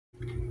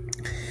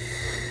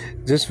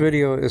This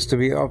video is to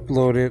be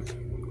uploaded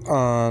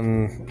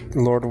on,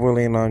 Lord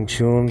willing, on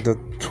June the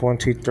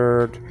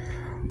 23rd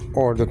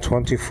or the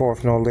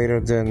 24th, no later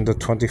than the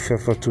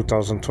 25th of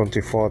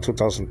 2024.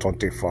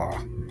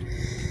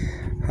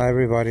 Hi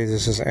everybody,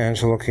 this is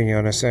Angelo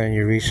Quinones and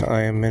you reach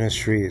I Am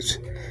Ministries.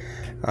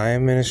 I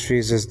Am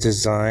Ministries is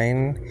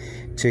designed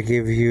to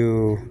give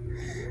you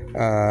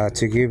my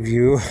baby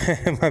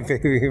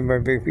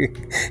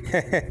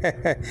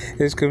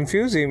is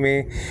confusing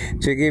me,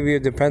 to give you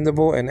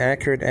dependable and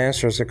accurate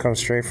answers that come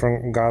straight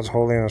from God's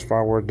holy and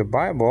inspired word, the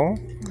Bible.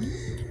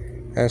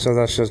 And so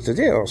that's just the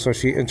deal. So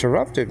she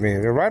interrupted me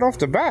right off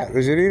the bat.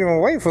 She didn't even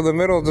wait for the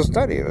middle of the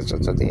study. That's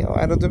just the deal.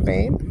 Out of the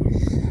vein.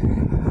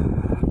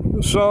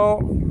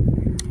 So,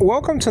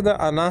 welcome to the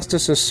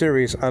Anastasis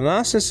series.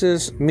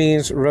 Anastasis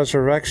means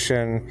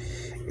resurrection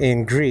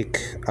in Greek.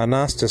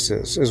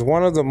 Anastasis is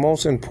one of the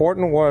most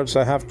important words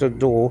that have to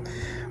do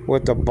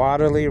with the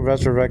bodily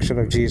resurrection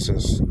of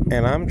Jesus.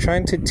 And I'm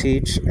trying to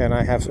teach, and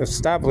I have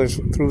established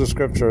through the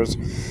scriptures,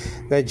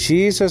 that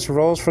Jesus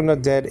rose from the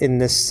dead in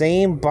the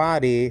same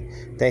body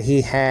that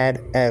he had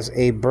as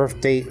a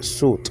birthday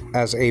suit,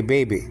 as a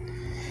baby.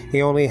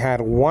 He only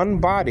had one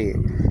body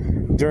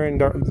during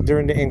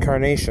the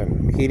incarnation.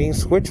 He didn't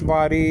switch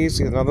bodies.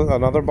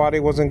 Another body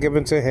wasn't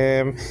given to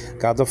him.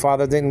 God the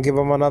Father didn't give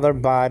him another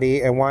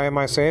body. And why am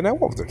I saying that?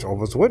 Well, the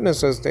Jehovah's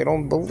Witnesses, they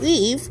don't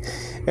believe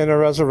in the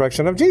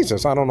resurrection of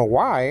Jesus. I don't know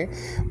why.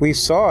 We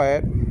saw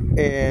it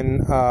in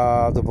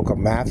the book of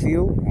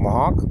Matthew,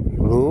 Mark,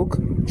 Luke,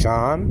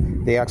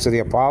 John, the Acts of the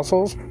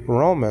Apostles,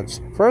 Romans,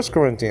 1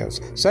 Corinthians,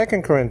 2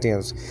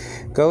 Corinthians,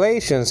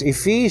 Galatians,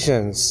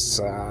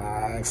 Ephesians,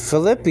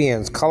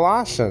 Philippians,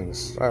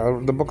 Colossians,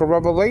 the book of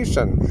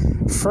Revelation,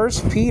 1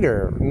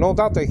 Peter. No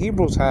doubt the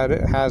Hebrews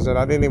has it.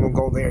 I didn't even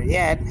go there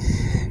yet.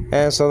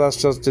 And so that's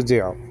just the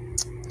deal.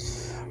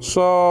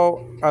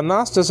 So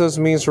Anastasis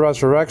means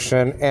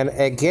resurrection, and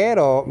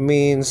egero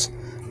means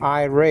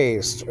I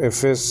raised.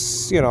 If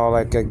it's,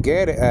 like a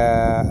gerte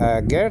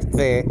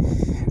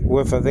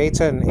with a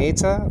theta and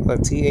eta, a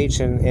th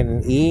and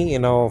an e,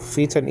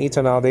 theta and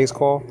eta nowadays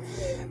call,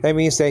 that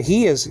means that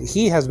he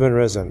has been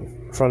risen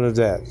from the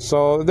dead.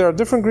 So there are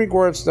different Greek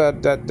words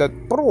that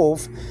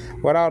prove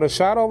without a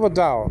shadow of a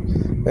doubt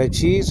that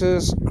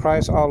Jesus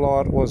Christ our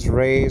Lord was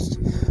raised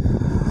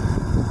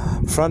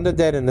from the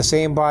dead in the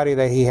same body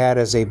that he had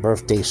as a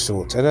birthday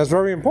suit. And that's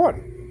very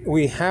important.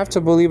 We have to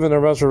believe in the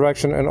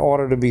resurrection in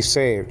order to be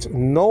saved.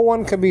 No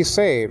one can be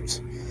saved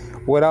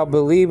without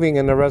believing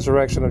in the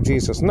resurrection of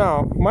Jesus.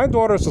 Now, my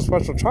daughter is a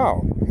special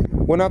child.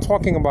 We're not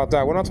talking about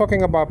that. We're not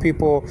talking about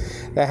people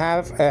that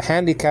have a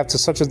handicap to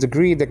such a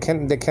degree that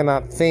they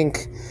cannot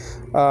think,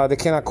 they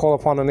cannot call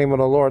upon the name of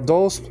the Lord.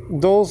 Those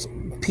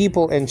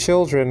people and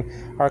children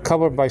are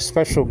covered by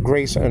special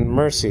grace and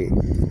mercy.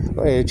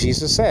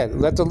 Jesus said,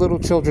 "Let the little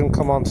children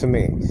come unto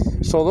me."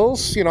 So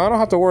those, I don't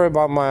have to worry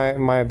about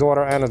my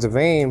daughter Anna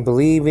Devane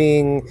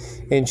believing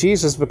in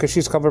Jesus because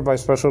she's covered by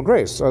special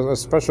grace. A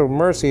special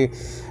mercy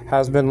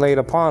has been laid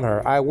upon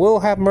her. I will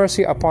have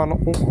mercy upon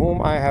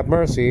whom I have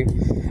mercy,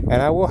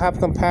 and I will have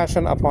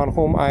compassion upon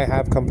whom I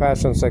have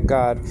compassion, said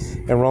God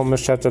in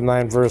Romans chapter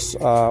 9, verse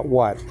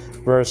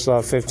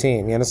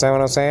 15. You understand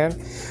what I'm saying?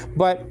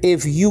 But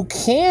if you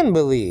can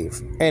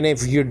believe, and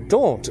if you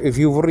don't, if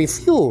you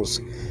refuse,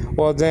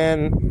 well,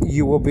 then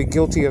you will be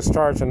guilty as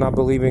charged in not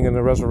believing in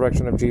the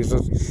resurrection of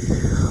Jesus.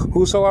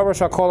 Whosoever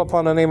shall call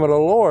upon the name of the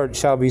Lord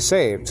shall be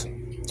saved.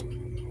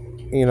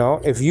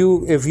 If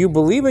you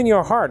believe in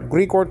your heart,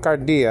 Greek word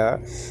cardia,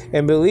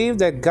 and believe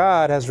that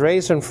God has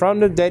raised him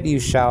from the dead, you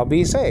shall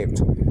be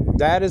saved.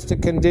 That is the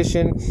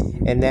condition,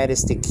 and that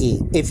is the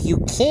key. If you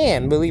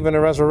can believe in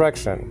the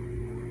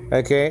resurrection,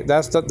 okay,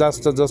 that's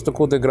the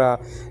coup de grace.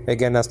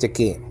 Again, that's the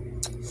key.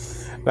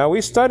 Now,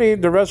 we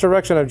studied the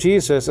resurrection of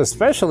Jesus,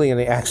 especially in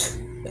the Acts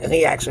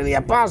of the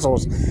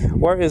Apostles,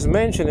 where it is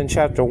mentioned in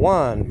chapter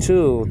 1,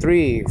 2,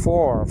 3,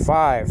 4,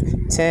 5,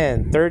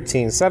 10,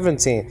 13,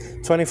 17,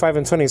 25,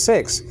 and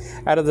 26.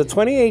 Out of the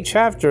 28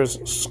 chapters,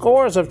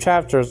 scores of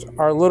chapters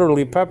are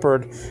literally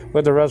peppered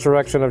with the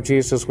resurrection of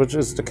Jesus, which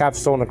is the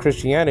capstone of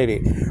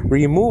Christianity.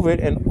 Remove it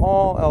and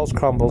all else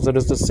crumbles. It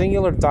is the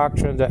singular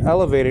doctrine that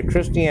elevated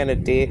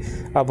Christianity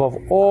above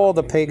all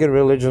the pagan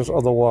religions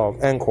of the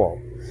world. End quote.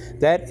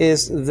 That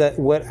is that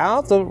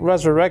without the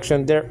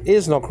resurrection, there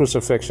is no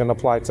crucifixion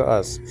applied to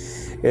us.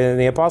 And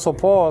the Apostle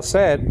Paul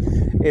said,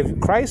 if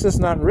Christ is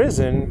not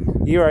risen,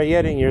 you are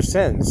yet in your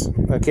sins.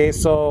 Okay,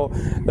 so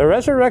the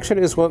resurrection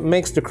is what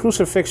makes the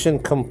crucifixion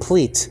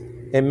complete.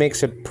 It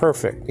makes it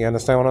perfect. You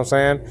understand what I'm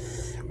saying?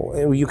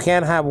 You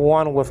can't have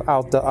one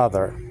without the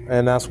other.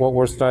 And that's what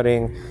we're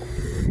studying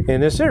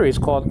in this series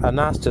called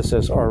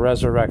Anastasis, or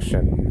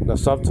Resurrection. The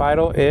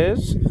subtitle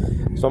is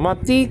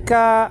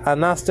Somatika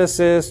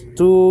Anastasis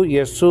tu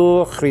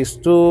Yesu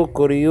Christu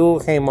Kuriu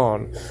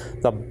Hemon.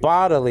 The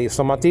bodily,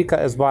 somatika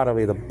is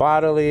bodily, the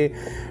bodily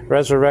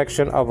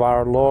resurrection of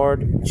our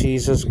Lord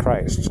Jesus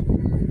Christ.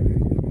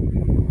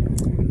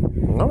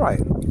 All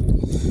right.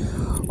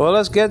 Well,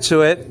 let's get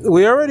to it.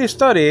 We already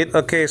studied,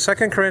 2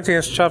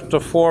 Corinthians chapter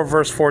 4,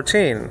 verse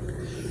 14.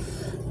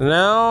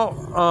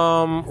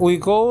 Now, we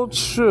go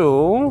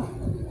to,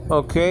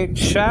 okay,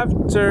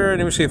 chapter,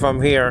 let me see if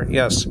I'm here.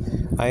 Yes,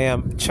 I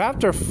am.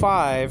 Chapter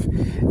 5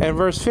 and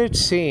verse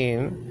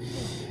 15.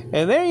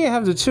 And there you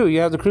have the two.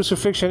 You have the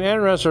crucifixion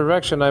and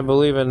resurrection, I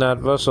believe, in that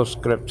verse of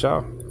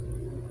scripture.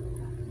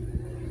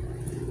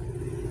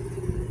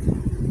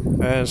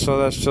 And so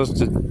that's just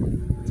the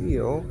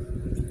deal.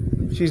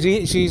 She's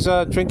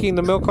drinking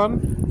the milk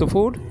on the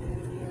food?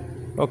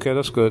 Okay,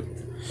 that's good.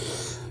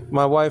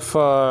 My wife,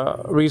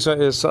 Risa,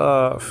 is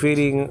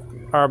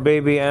feeding our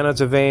baby Anna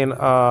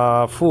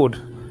Devane food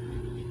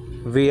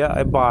via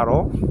a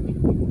bottle.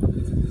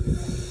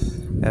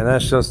 And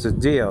that's just the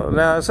deal.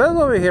 Now, it says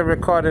over here,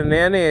 recorded in the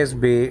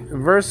NASB,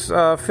 verse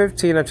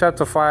 15 of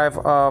chapter 5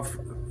 of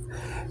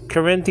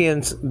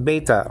Corinthians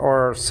Beta,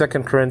 or 2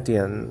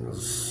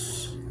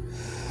 Corinthians.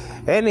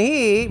 And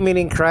he,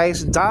 meaning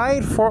Christ,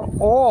 died for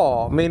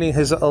all, meaning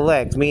his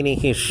elect, meaning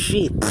his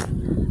sheep.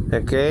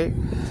 Okay?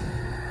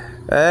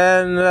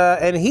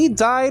 And he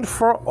died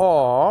for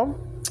all,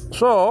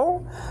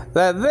 so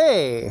that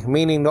they,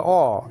 meaning the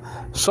all,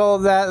 so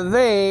that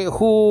they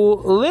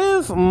who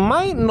live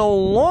might no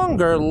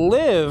longer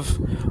live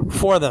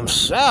for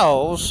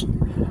themselves,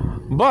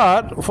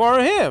 but for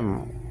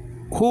him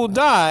who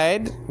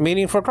died,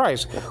 meaning for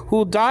Christ,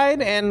 who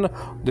died, and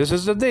this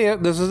is the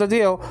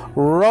deal,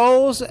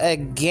 rose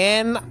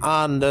again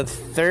on the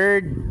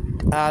third,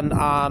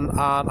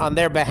 on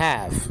their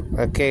behalf,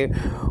 okay,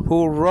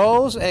 who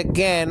rose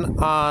again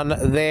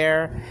on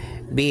their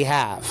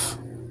behalf.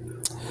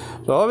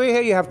 So over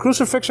here you have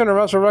crucifixion and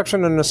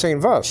resurrection in the same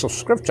verse of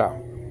scripture.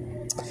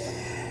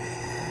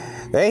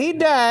 That he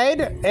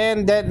died,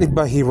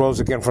 but he rose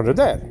again from the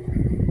dead.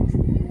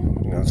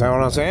 You understand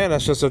what I'm saying?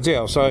 That's just a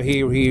deal. So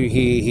he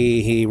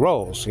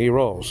rose. He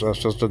rose. That's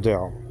just a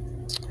deal.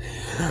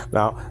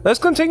 Now, let's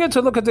continue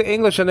to look at the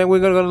English, and then we're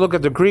going to look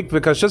at the Greek,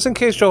 because just in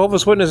case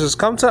Jehovah's Witnesses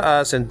come to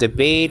us and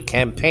debate,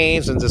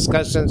 campaigns, and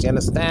discussions, you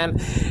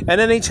understand? And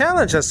then they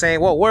challenge us, saying,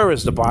 well, where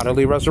is the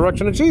bodily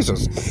resurrection of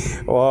Jesus?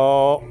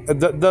 Well,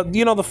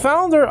 the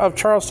founder of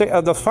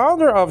the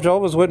founder of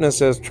Jehovah's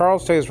Witnesses,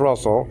 Charles Taze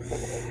Russell,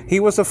 he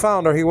was the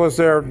founder. He was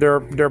their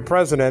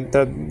president,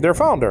 their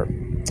founder.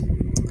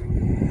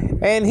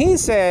 And he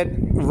said,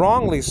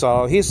 wrongly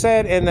so, he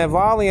said in the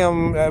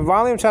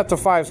volume chapter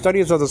 5,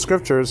 Studies of the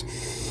Scriptures,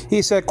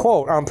 he said,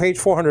 quote, on page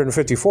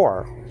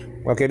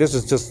 454, okay, this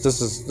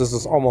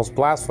is almost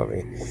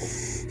blasphemy.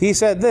 He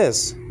said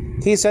this,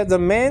 he said, the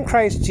man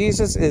Christ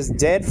Jesus is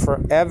dead,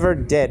 forever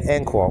dead,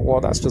 end quote.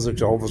 Well, that's just the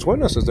Jehovah's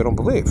Witnesses. They don't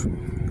believe.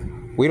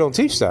 We don't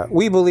teach that.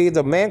 We believe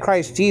the man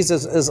Christ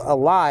Jesus is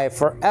alive,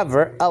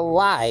 forever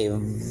alive,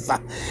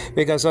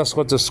 because that's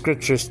what the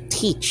Scriptures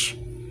teach.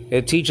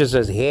 It teaches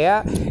us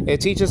here.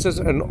 It teaches us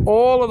in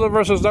all of the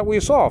verses that we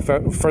saw.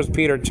 First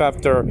Peter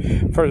chapter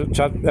 1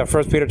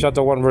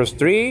 verse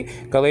 3,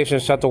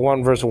 Galatians chapter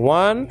 1 verse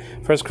 1,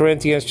 1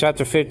 Corinthians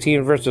chapter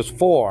 15 verses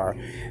 4,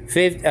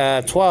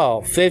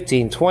 12,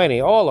 15,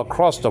 20, all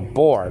across the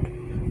board.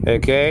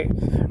 Okay?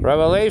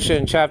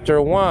 Revelation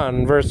chapter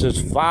 1 verses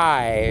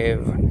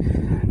 5,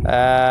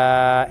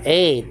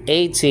 8,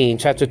 18,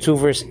 chapter 2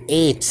 verse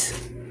 8.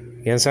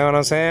 You understand what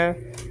I'm saying?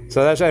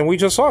 So that's, and we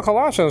just saw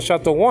Colossians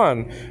chapter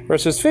 1,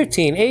 verses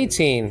 15,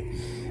 18,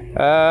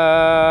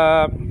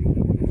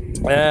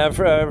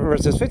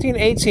 verses 15,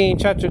 18,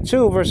 chapter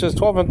 2, verses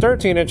 12 and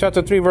 13, and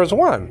chapter 3, verse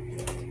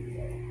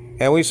 1.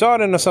 And we saw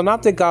it in the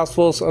Synoptic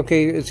Gospels.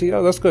 Okay,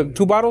 that's good.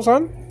 2 bottles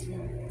on?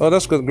 Oh,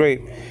 that's good,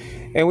 great.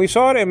 And we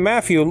saw it in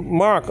Matthew,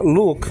 Mark,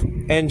 Luke,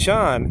 and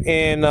John.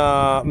 In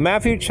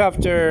Matthew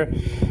chapter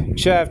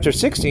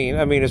 16,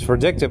 I mean, it's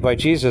predicted by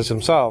Jesus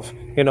himself,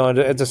 at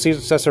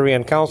the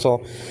Caesarean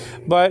Council.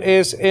 But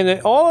it's in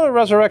all of the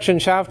resurrection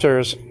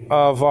chapters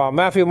of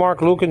Matthew,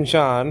 Mark, Luke, and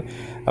John.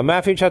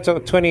 Matthew chapter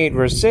 28,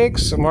 verse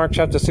 6. Mark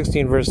chapter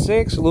 16, verse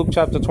 6. Luke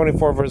chapter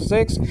 24, verse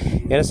 6. You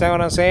understand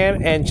what I'm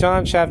saying? And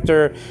John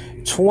chapter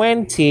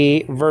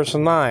 20, verse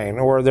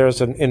 9, where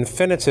there's an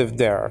infinitive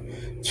there,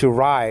 to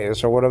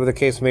rise, or whatever the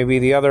case may be.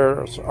 The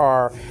others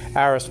are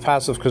aorist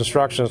passive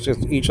constructions,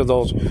 each of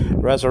those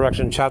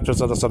resurrection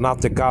chapters of the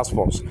Synoptic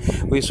Gospels.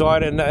 We saw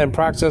it in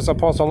practice,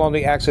 Apostle along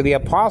the Acts of the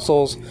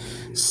Apostles,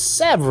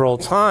 several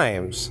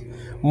times.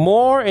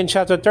 More in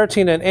chapter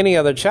 13 than any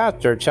other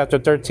chapter. Chapter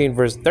 13,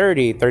 verse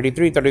 30,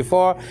 33,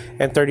 34,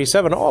 and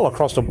 37, all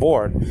across the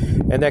board.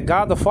 And that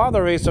God the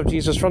Father raised up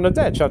Jesus from the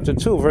dead. Chapter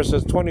 2,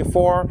 verses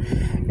 24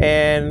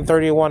 and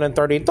 31 and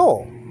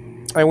 32.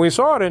 And we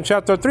saw it in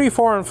chapter 3,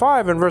 4, and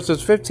 5, in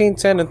verses 15,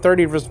 10, and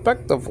 30,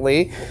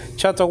 respectively.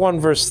 Chapter 1,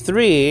 verse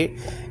 3,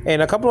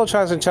 and a couple of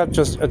times in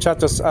chapter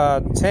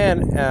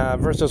 10,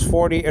 verses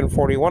 40 and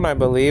 41, I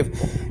believe.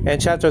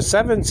 And chapter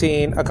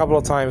 17, a couple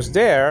of times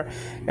there.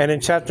 And in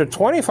chapter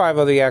 25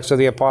 of the Acts of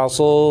the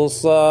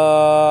Apostles,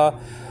 I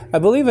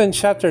believe in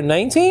chapter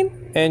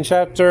 19 and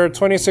chapter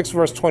 26,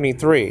 verse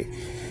 23.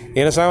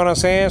 You understand what I'm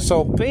saying?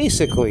 So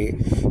basically,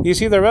 you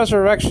see the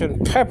resurrection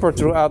peppered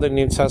throughout the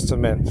New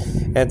Testament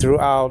and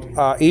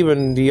throughout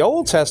even the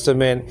Old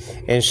Testament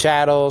in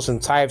shadows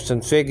and types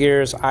and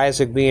figures.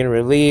 Isaac being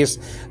released,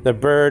 the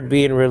bird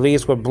being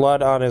released with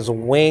blood on his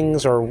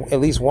wings, or at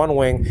least one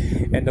wing,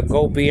 and the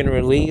goat being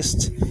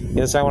released. You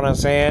understand what I'm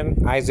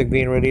saying? Isaac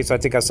being released. I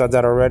think I said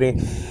that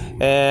already.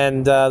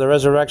 And the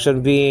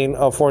resurrection being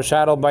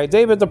foreshadowed by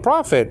David the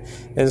prophet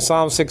in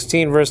Psalm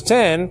 16 verse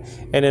 10,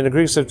 and in the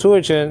Greek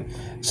Septuagint.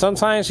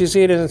 Sometimes you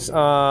see it in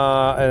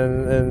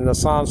the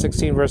Psalm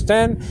 16 verse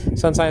 10.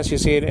 Sometimes you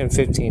see it in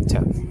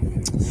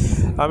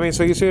 15:10. I mean,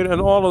 so you see it in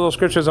all of those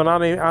scriptures are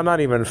not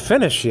even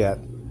finished yet.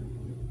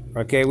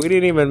 Okay, we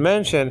didn't even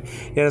mention,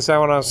 you understand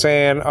what I'm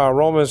saying,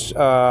 Romans,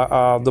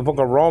 the book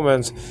of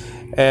Romans,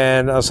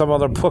 and some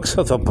other books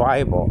of the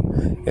Bible.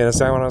 You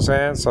understand what I'm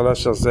saying? So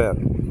that's just it.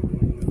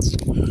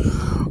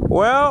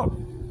 Well,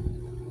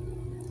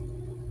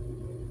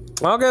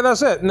 okay,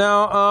 that's it.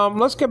 Now,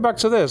 let's get back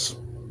to this.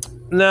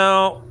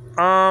 Now,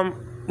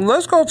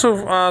 let's go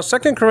to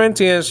 2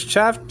 Corinthians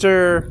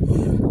chapter,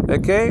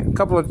 okay, a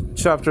couple of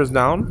chapters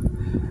down.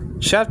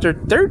 Chapter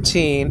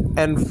 13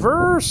 and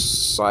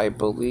verse, I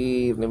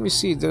believe, let me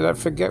see, did I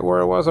forget where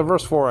it was?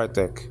 Verse 4, I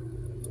think.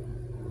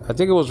 I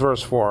think it was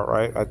verse 4,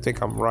 right? I think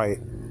I'm right.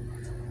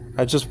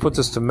 I just put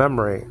this to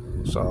memory.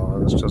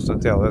 So it's just a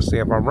deal. Let's see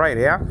if I'm right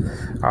here.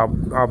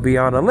 I'll be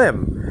on a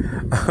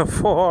limb.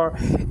 For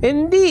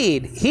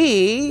indeed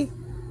he,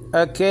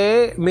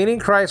 okay, meaning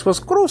Christ,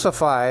 was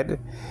crucified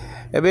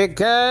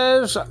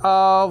because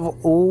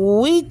of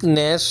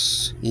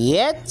weakness,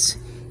 yet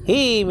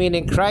he,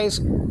 meaning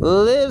Christ,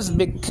 lives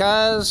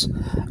because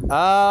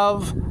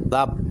of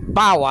the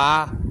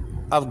power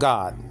of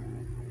God.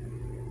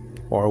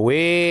 For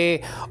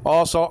we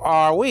also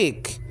are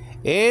weak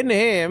in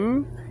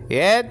him,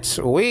 yet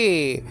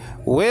we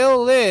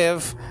will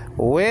live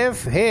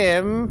with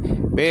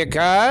him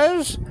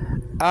because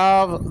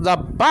of the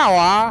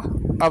power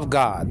of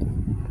God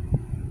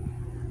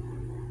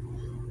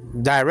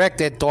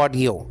directed toward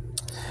you.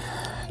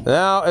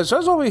 Now, it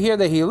says over here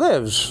that he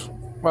lives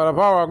by the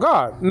power of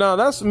God. Now,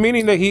 that's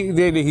meaning that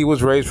he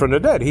was raised from the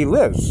dead. He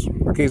lives.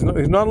 Okay, he's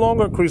no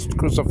longer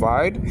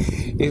crucified.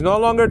 He's no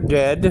longer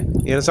dead.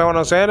 You understand what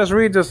I'm saying? Let's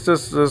read this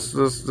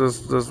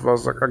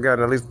was again,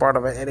 at least part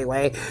of it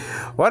anyway.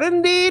 But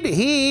indeed,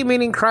 he,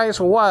 meaning Christ,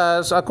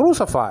 was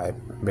crucified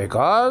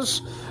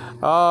because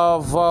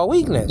of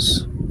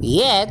weakness.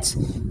 Yet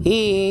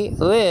he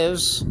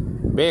lives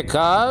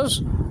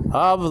because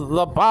of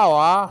the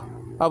power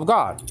of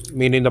God,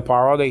 meaning the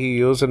power that he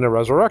used in the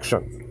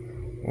resurrection.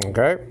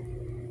 Okay,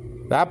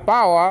 that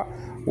power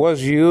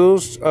was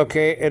used,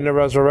 okay, in the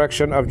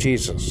resurrection of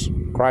Jesus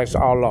Christ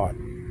our Lord.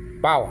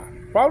 Power.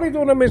 Probably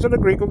doing the mix of the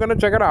Greek. We're going to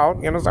check it out.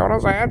 You understand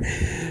what I'm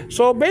saying?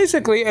 So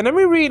basically, and let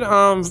me read,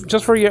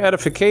 just for your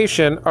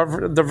edification,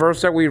 of the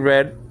verse that we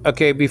read,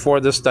 okay, before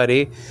the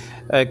study,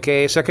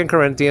 okay, 2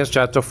 Corinthians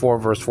chapter 4,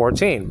 verse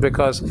 14,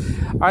 because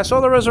I saw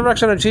the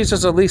resurrection of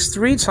Jesus at least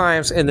 3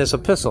 times in this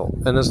epistle,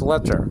 in this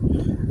letter.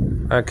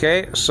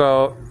 Okay,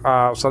 so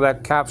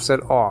that caps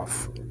it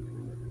off.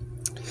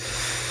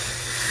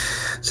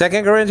 2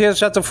 Corinthians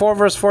chapter 4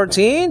 verse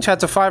 14,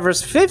 chapter 5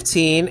 verse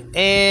 15,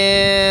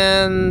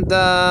 and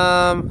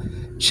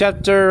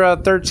chapter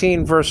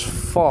 13 verse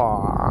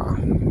 4.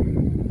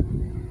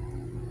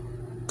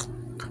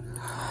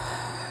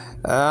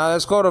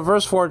 Let's go to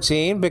verse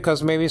 14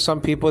 because maybe some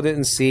people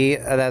didn't see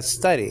that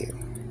study.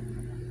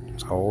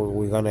 So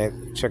we're going to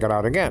check it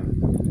out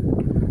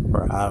again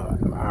for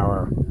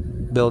our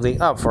building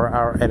up, for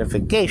our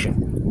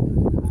edification.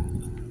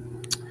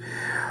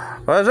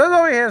 Well, it says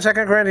over here in 2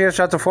 Corinthians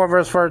chapter 4,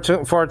 verse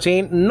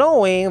 14,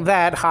 knowing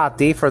that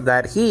hati, for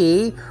that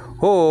he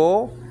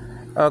who,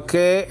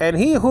 okay, and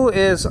he who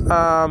is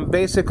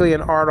basically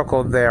an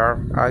article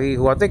there, he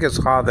who, I think it's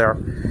ha there,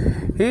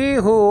 he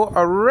who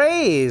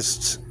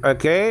raised,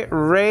 okay,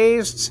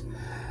 raised,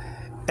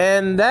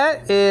 and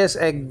that is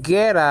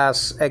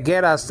egeras,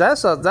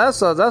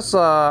 that's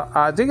a,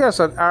 I think that's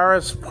an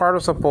aorist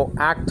participle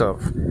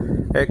active,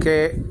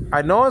 okay,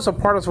 I know it's a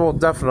participle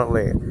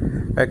definitely.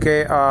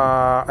 Okay,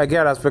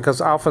 again, that's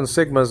because alpha and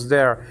sigma is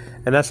there,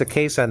 and that's a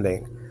case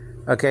ending.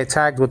 Okay,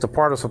 tagged with the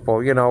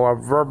participle, you know, a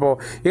verbal.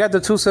 You got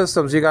the 2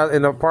 systems. You got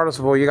in the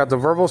participle, you got the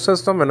verbal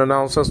system and the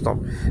noun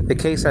system. The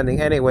case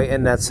ending, anyway,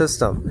 in that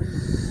system.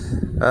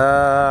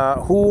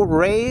 Who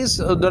raised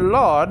the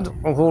Lord?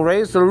 Who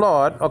raised the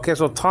Lord? Okay,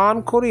 so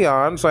tan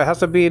kurian. So it has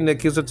to be in the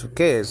accusative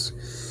case.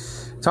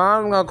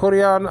 Tan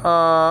kurian,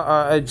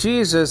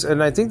 Jesus,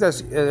 and I think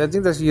that's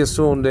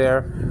Yasun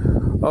there.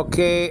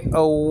 Okay,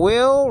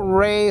 will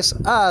raise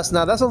us.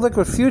 Now that's a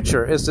liquid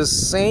future. It's the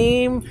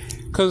same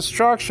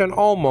construction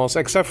almost,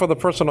 except for the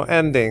personal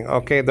ending.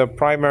 Okay, the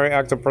primary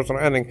active personal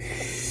ending.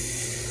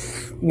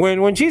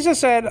 When Jesus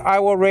said, "I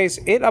will raise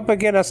it up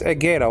again as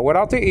egera,"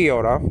 without the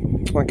iota.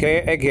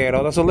 Okay,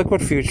 egera. That's a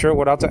liquid future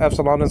without the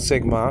epsilon and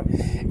sigma.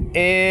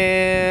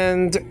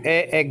 And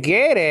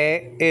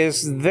egere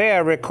is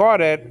there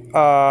recorded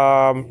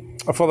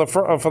for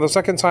the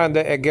second time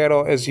that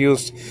egero is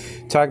used,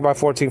 tagged by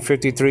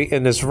 1453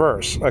 in this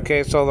verse.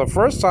 Okay, so the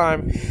first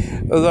time,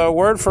 the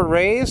word for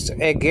raised,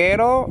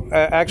 egero,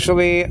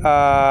 actually,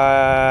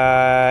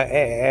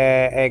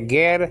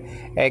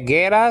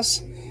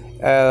 egeras,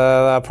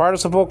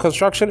 participle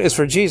construction is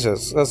for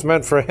Jesus. That's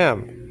meant for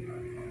him.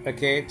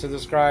 Okay, to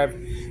describe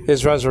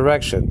his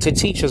resurrection, to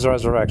teach his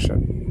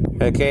resurrection.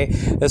 Okay,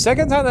 the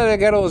second time that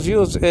egero is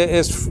used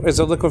is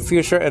a liquid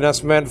future, and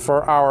that's meant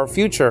for our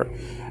future.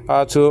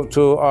 To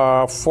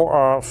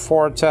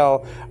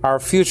foretell our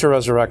future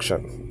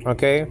resurrection.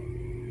 Okay,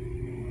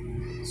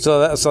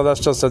 so that's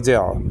just a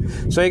deal.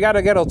 So you got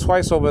to get it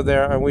twice over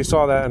there, and we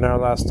saw that in our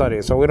last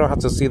study. So we don't have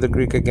to see the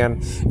Greek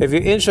again. If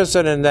you're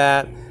interested in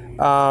that,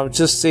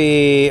 just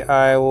see.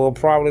 I will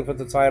probably put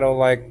the title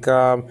like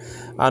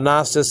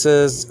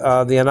Anastasis,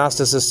 the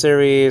Anastasis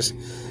series,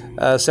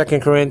 2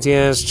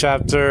 Corinthians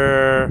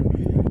chapter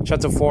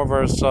 4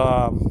 verse.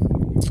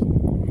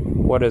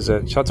 What is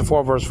it? Chapter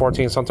 4, verse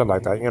 14, something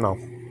like that,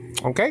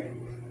 Okay?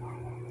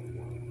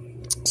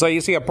 So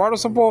you see a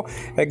participle,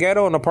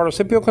 egero, and a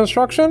participial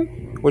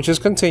construction, which is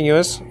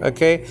continuous,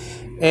 okay?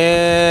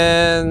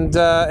 And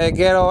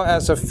egero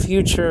as a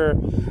future,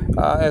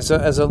 as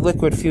a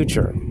liquid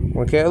future,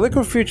 okay? A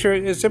liquid future,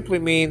 it simply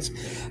means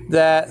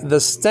that the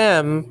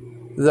stem,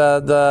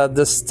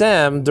 the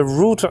stem, the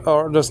root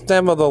or the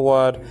stem of the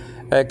word,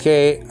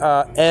 okay,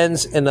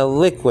 ends in a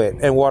liquid.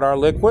 And what are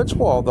liquids?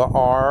 Well, the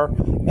R,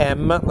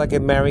 M, like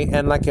in Mary,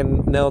 N, like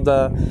in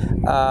Nilda,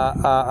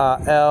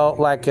 L,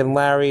 like in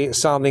Larry,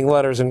 sounding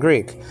letters in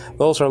Greek.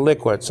 Those are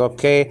liquids,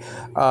 okay?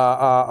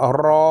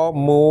 Ro,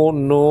 mu,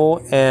 nu,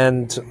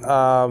 and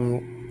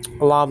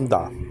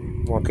lambda,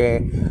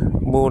 okay?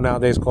 Mu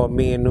nowadays called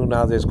me, and nu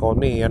nowadays called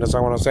me. You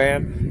understand what I'm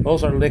saying?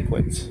 Those are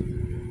liquids.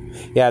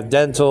 You have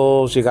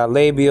dentals, you got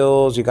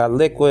labials, you got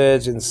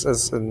liquids, and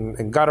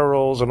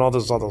gutturals, and all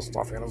this other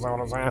stuff. You understand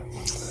what I'm saying?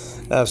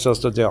 That's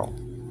just the deal.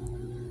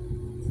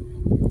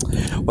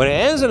 When it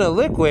ends in a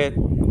liquid,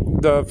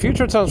 the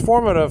future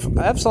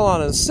transformative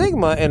epsilon and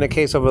sigma in the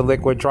case of a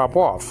liquid drop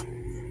off.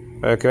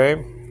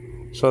 Okay?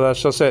 So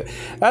that's just it.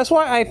 That's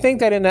why I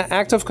think that in the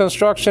active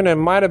construction it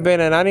might have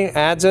been, and I didn't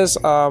add this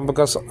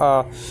because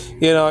I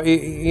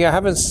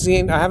haven't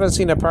seen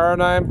a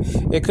paradigm.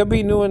 It could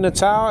be nu in the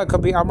tau, it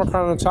could be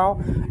omicron in the tau.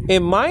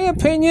 In my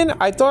opinion,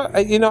 I thought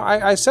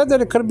I said that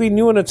it could be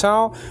nu in the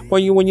tau.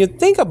 When you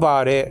think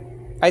about it,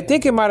 I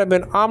think it might have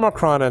been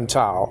omicron and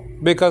tau,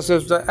 because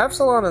if the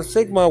epsilon and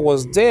sigma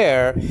was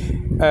there,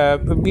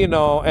 and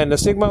the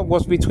sigma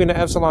was between the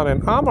epsilon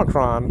and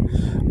omicron,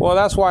 well,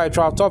 that's why it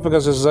dropped off,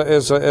 because it's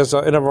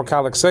an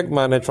intervocalic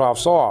sigma and it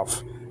drops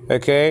off.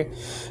 Okay,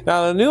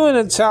 now the nu and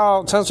the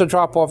tau tends to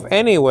drop off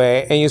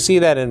anyway, and you see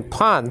that in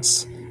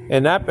Ponce.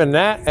 In that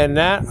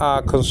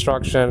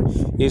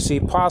construction, you see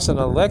pos in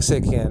the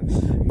lexicon,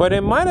 but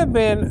it might have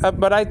been.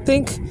 But I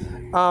think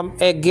let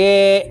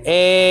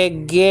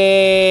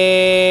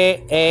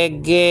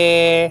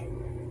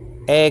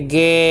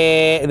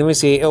me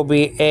see. It'll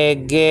be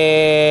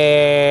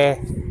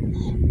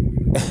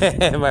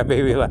my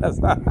baby laughs.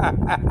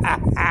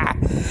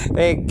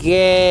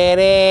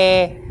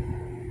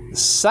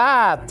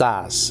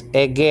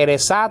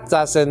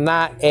 Egeresatas, and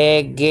not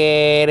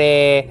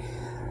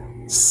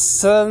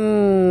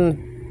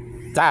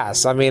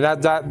egeresantas. I mean,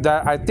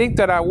 that I think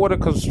that I would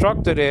have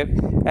constructed it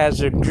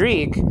as a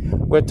Greek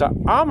with the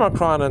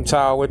omicron and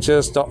tau, which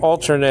is the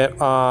alternate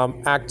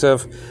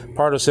active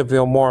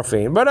participial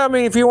morpheme. But I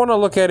mean, if you want to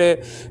look at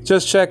it,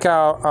 just check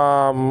out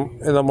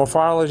in the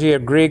Morphology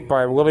of Greek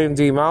by William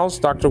D. Mouse,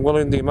 Dr.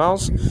 William D.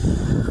 Mouse,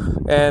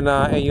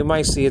 and you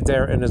might see it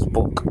there in his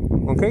book.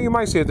 Okay, you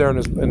might see it there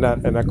in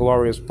that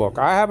glorious book.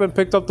 I haven't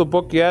picked up the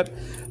book yet.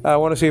 I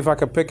want to see if I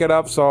can pick it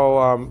up.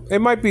 So it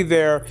might be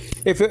there.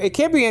 If it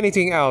can't be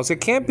anything else, it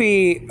can't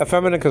be a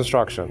feminine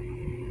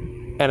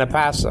construction and a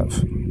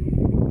passive.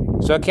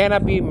 So it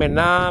cannot be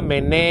mena,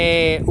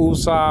 mene,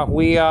 usa,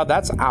 huia.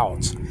 That's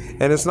out.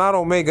 And it's not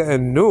omega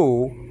and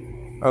nu,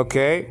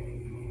 okay?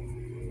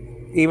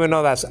 Even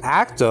though that's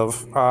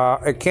active,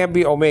 it can't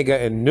be omega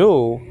and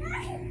nu.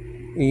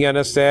 You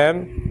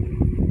understand?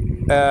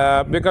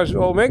 Because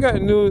omega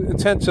and nu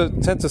tend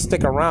to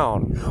stick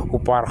around.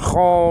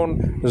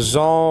 Uparchon,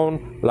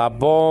 zone,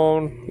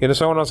 labon. You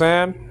understand what I'm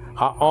saying?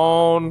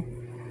 Haon.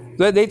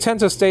 They tend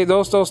to stay.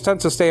 Those tend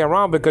to stay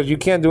around because you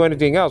can't do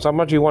anything else. How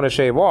much you want to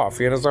shave off?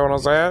 You understand what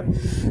I'm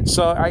saying?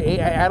 So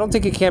I don't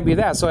think it can be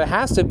that. So it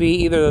has to be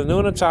either the nu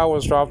and the tau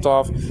was dropped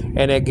off,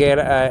 and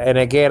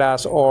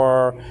egeras,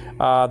 or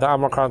the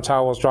omicron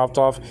tau was dropped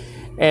off.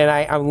 And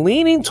I'm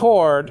leaning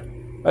toward,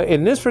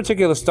 in this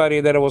particular study,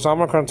 that it was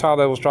omicron tau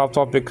that was dropped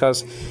off,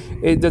 because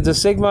the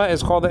sigma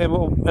is called the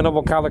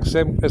intervocalic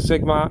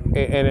sigma, and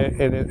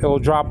it will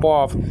drop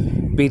off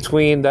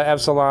between the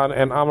epsilon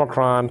and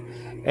omicron.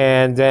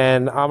 And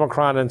then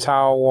omicron and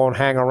tau won't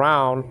hang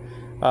around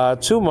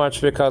too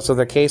much because of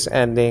the case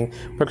ending.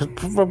 Because,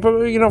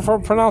 for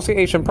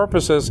pronunciation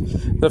purposes,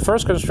 the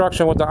first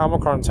construction with the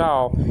omicron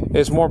tau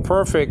is more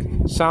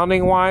perfect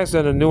sounding wise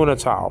than the nu and the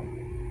tau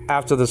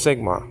after the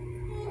sigma.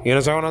 You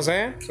understand what I'm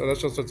saying? So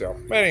that's just a deal.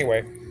 But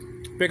anyway,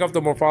 pick up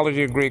the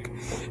morphology of Greek,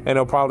 and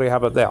it'll probably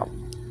have it there.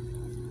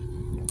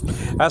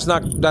 That's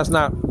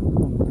not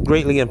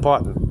greatly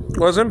important.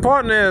 What's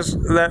important is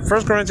that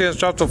 1 Corinthians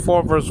chapter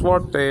 4, verse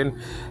 14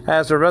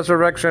 has the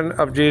resurrection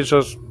of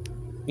Jesus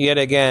yet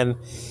again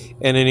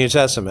in the New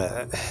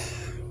Testament.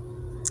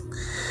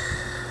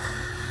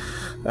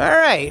 All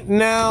right,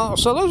 now,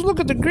 so let's look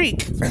at the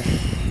Greek.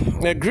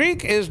 The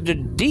Greek is the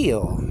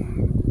deal.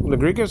 The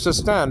Greek is the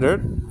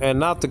standard, and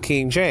not the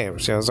King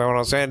James. You know what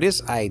I'm saying?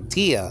 This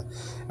idea,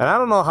 and I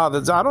don't know how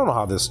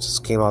this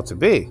just came out to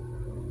be.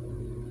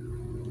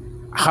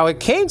 How it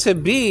came to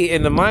be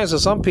in the minds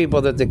of some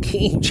people that the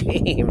King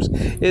James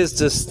is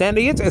the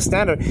standard. It's a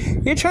standard.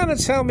 You're trying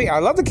to tell me I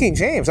love the King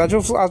James. I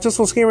just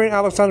was hearing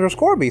Alexander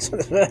Scorby's.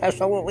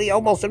 Absolutely,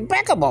 almost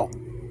impeccable.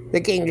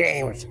 The King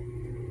James.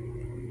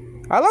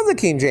 I love the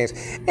King James.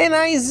 And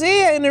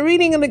Isaiah in the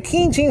reading of the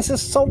King James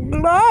is so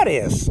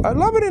glorious. I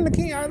love it in the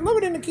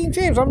King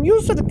James. I'm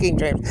used to the King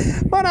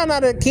James, but I'm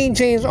not a King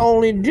James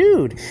only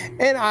dude.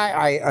 And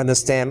I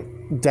understand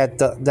that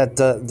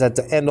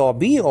the end all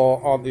be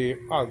all of the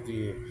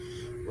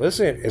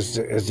listen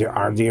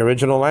are the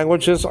original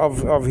languages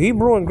of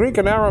Hebrew and Greek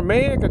and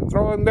Aramaic, and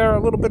throw in there a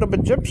little bit of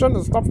Egyptian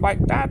and stuff like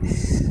that.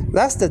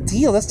 That's the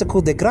deal. That's the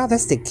coup de grace.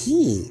 That's the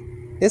key.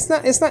 It's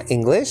not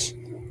English.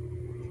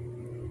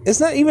 It's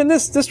not even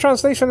this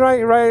translation,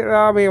 right?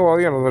 I mean, well,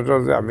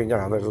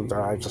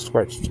 I just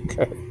switched.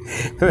 Okay,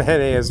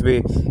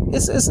 NASB.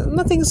 It's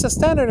nothing is a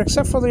standard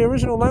except for the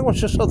original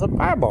languages of the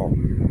Bible.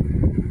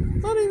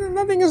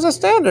 Nothing is a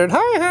standard.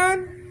 Hi,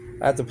 hon.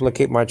 I have to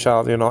placate my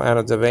child,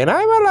 Anna Devane.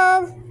 Hi, my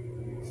love.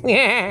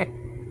 Yeah.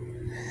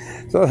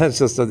 So that's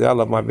just I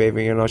love my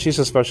baby. She's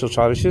a special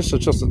child. She's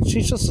just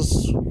a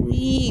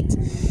sweet.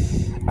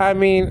 I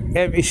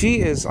mean,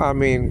 she is. I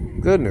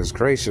mean, goodness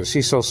gracious,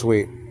 she's so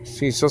sweet.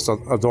 She's just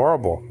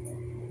adorable.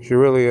 She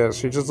really is.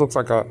 She just looks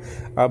like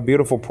a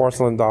beautiful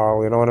porcelain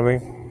doll. You know what I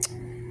mean?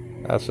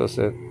 That's just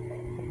it.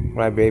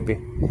 My baby.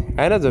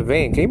 Anna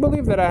Devane. Can you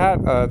believe that I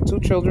had 2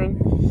 children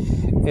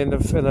in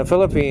the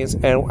Philippines,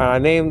 and I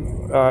named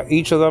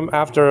each of them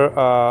after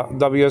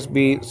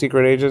WSB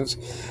secret agents,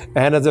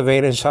 Anna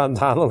Devane and Sean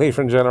Donnelly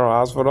from General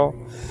Hospital.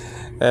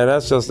 And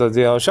that's just the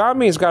deal. Sean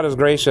means God is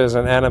gracious,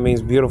 and Anna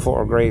means beautiful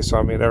or grace. So,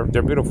 I mean, they're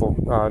beautiful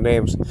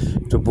names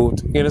to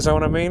boot. You understand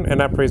what I mean?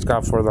 And I praise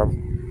God for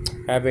them.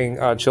 Having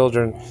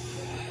children,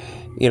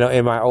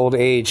 in my old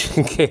age.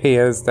 Okay,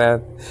 you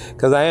understand?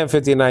 Because I am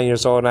 59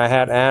 years old, and I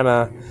had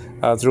Anna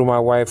through my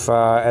wife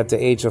at the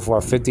age of,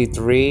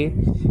 53.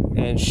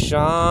 And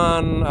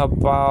Sean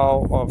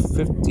about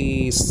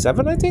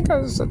 57, I think.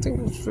 I think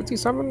it was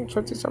 57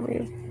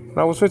 years.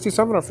 No, I was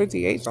 57 or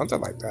 58, something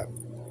like that.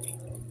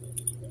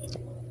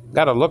 I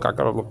gotta look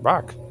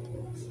back.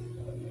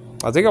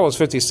 I think I was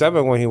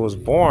 57 when he was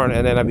born,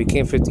 and then I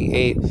became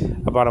 58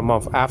 about a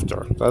month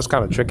after. So that's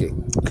kind of tricky.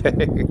 Okay,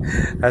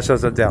 that's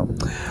just a deal.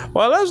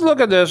 Well, let's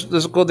look at this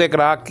coup de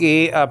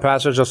grace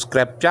passage of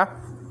scripture.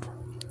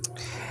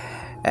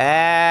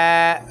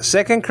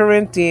 2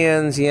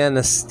 Corinthians, you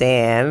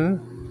understand?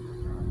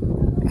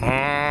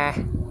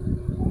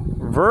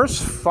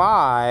 Verse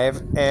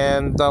 5,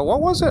 and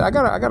what was it? I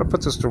gotta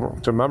put this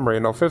to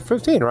memory.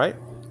 15, right?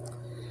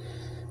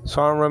 So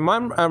I'm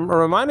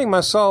reminding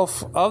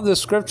myself of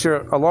this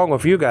scripture along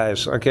with you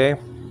guys, okay?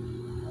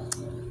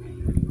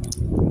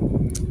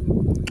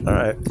 All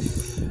right.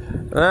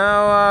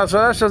 Now, so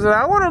that's just,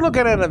 I want to look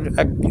at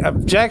an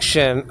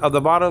objection of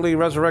the bodily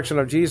resurrection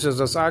of Jesus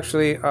that's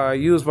actually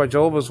used by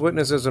Jehovah's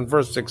Witnesses in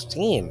verse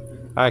 16,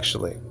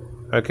 actually,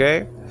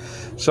 okay?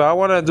 So I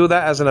want to do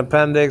that as an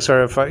appendix,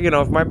 or if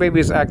if my baby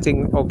is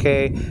acting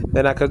okay,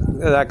 then I could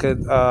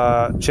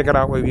check it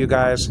out with you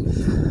guys,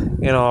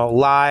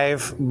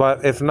 live.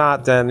 But if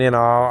not, then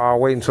I'll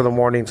wait until the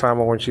morning time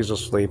or when she's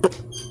asleep.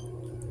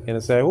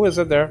 And say, who is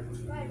it there?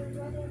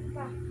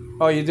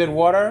 Oh, you did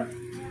water?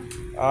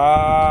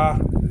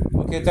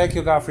 Okay, thank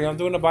you, Godfrey. I'm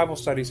doing a Bible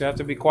study, so you have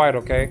to be quiet,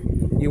 okay?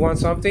 You want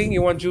something?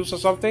 You want juice or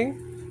something?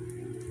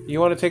 You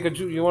want to take a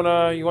juice? You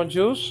want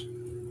juice?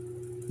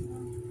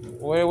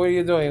 What are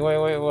you doing? Wait,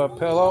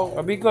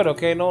 pillow? Be good,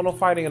 okay? No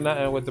fighting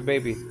with the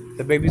baby.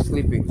 The baby's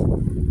sleeping.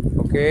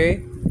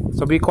 Okay?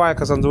 So be quiet,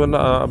 because I'm doing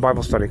a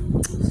Bible study.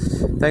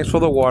 Thanks for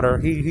the water.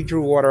 He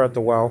drew water at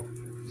the well.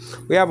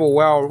 We have a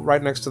well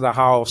right next to the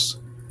house.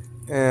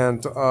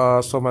 And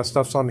so my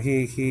stepson,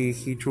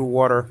 he drew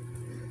water.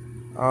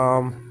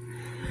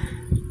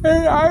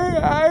 And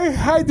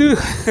I do.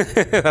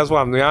 That's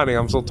why I'm yawning.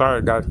 I'm so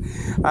tired, guys.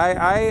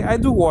 I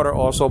do water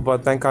also,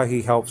 but thank God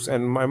he helps,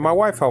 and my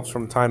wife helps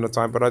from time to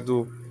time. But I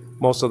do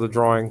most of the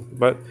drawing.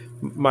 But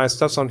my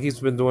stepson, he's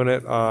been doing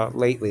it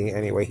lately.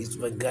 Anyway, he's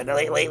been good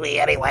lately.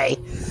 Anyway,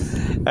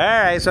 all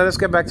right. So let's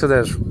get back to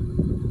this.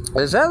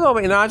 It says over.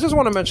 I just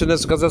want to mention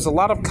this because there's a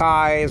lot of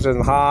Kais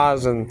and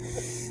Ha's and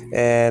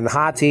and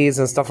hatis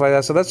and stuff like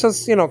that. So let's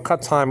just,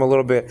 cut time a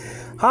little bit.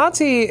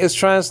 Hati is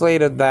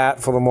translated that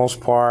for the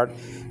most part.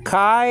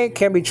 Kai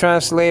can be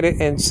translated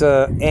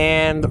into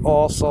and,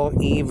 also,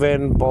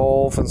 even,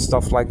 both, and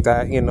stuff like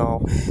that,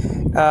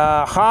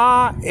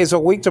 Ha is a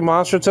weak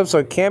demonstrative, so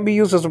it can be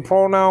used as a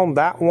pronoun,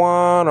 that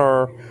one,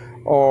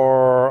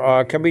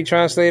 or can be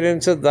translated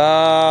into the,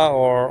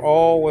 or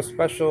oh, with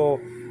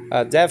special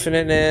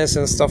definiteness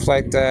and stuff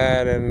like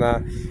that. And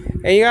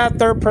you got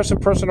third person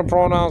personal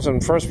pronouns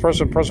and first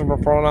person personal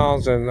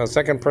pronouns and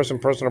second person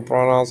personal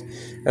pronouns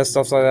and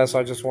stuff like that. So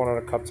I just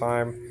wanted to cut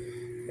time,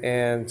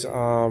 and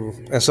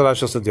so that's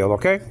just the deal.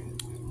 Okay.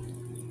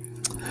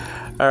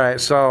 All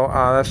right. So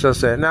that's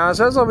just it. Now it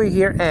says over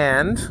here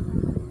and.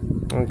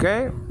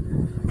 Okay.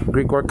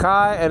 Greek word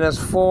kai, and as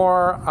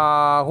for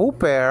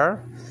huper,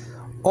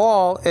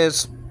 all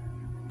is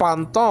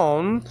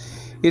panton.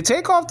 You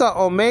take off the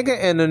omega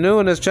and the nu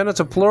in its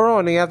genitive plural,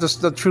 and you have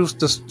the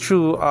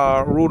true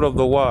root of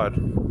the word.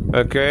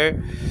 Okay,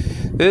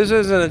 this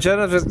is in a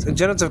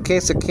genitive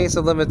case, a case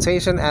of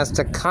limitation as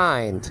to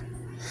kind.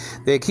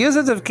 The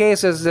accusative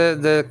case is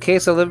the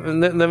case of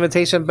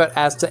limitation, but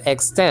as to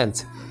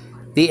extent.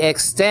 The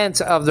extent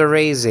of the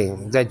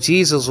raising, that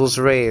Jesus was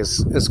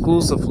raised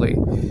exclusively.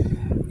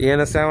 You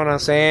understand what I'm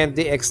saying?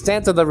 The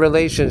extent of the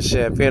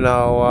relationship,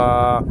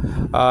 John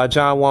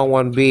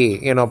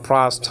 1:1b,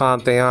 pros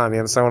ton theon, you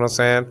understand what I'm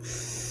saying?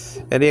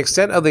 And the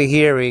extent of the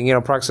hearing,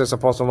 Praxis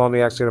Apostle on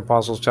the Acts of the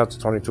Apostles, chapter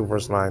 22,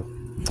 verse 9.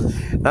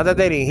 Not that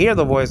they didn't hear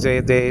the voice,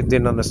 they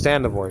didn't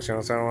understand the voice, you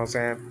understand what I'm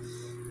saying?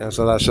 And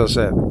so that's just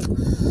it.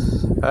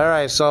 All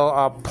right, so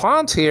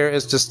pont here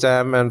is the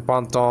stem, and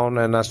ponton,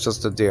 and that's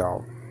just the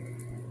deal.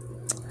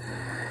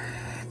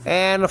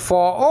 And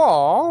for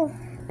all,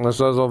 it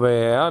says over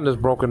here in this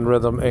broken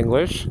rhythm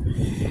English,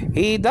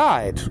 he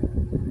died.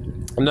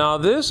 Now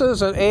this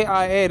is an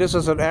AIA, this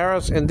is an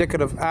aorist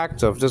indicative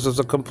active. This is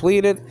a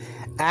completed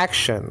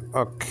action.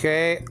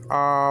 Okay.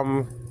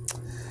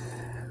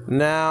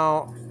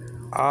 Now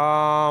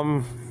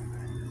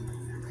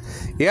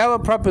you have a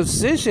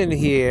preposition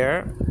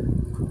here,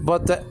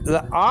 but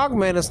the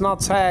augment is not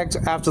tagged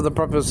after the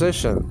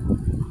preposition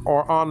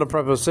or on the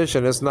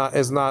preposition. It's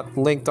not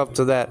linked up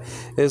to that.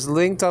 It's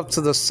linked up to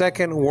the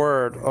second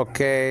word,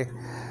 okay?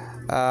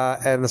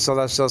 And so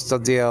that's just the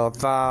deal.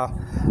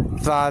 Thanesko.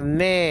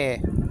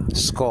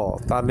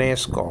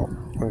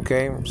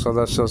 Okay? So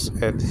that's just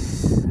it.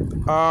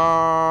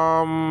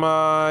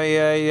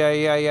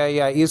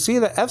 Yeah. You see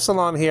the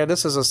epsilon here,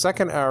 this is a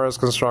second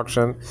aorist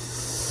construction.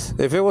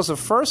 If it was a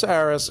first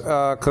aorist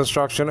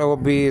construction, it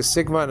would be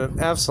sigma and an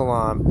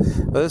epsilon.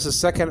 But this is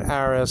second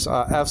aorist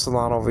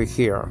epsilon over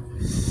here.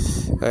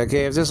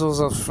 Okay, if this was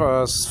a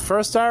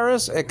first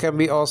aorist, it can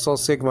be also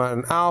sigma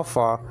and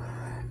alpha.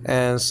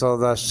 And so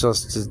that's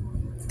just the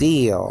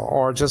deal.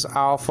 Or just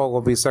alpha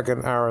will be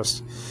second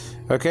aorist.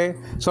 Okay,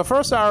 so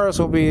first aorist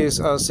will be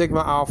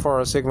sigma alpha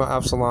or sigma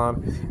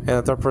epsilon, and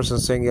the third person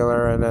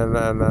singular, and then.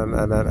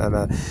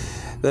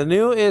 The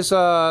nu is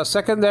a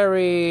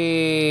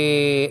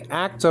secondary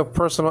active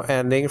personal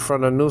ending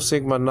from the nu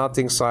sigma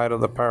nothing side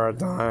of the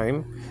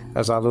paradigm.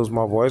 As I lose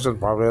my voice, and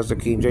probably as the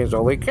King James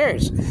only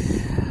cares.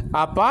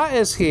 Apa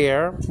is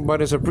here,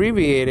 but it's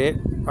abbreviated,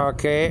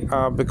 okay,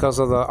 because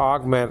of the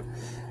augment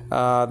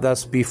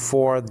that's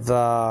before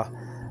the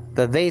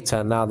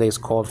theta, nowadays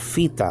called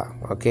theta.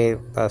 Okay,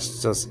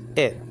 that's just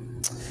it.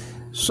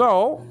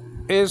 So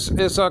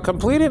it's a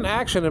completed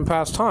action in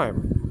past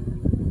time.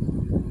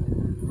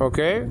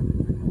 Okay.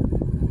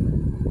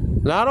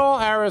 Not all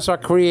aorists are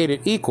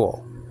created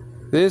equal.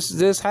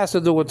 This has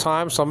to do with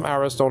time. Some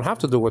aorists don't have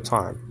to do with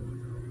time.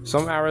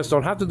 Some aorists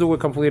don't have to do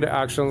with completed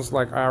actions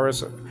like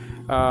aorist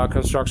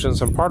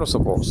constructions and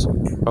participles.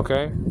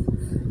 Okay?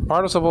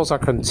 Participles are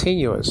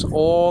continuous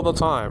all the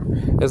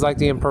time. It's like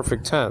the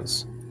imperfect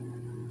tense.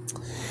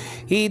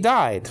 He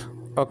died.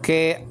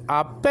 Okay?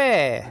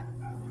 Apethanen.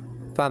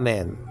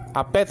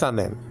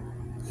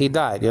 He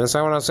died. You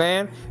understand what I'm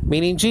saying?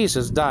 Meaning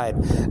Jesus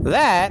died.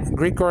 That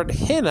Greek word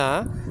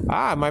hina,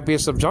 it might be a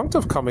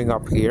subjunctive coming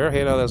up here.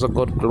 Hina, there's a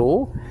good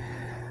clue.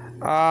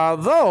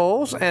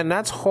 Those, and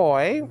that's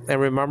hoi. And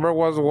remember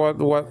was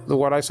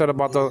what I said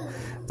about the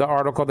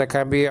article that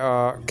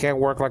can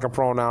work like a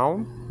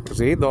pronoun.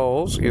 See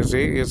those? You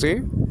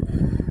see?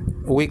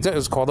 Weak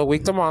is called a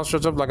weak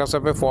demonstrative, like I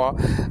said before.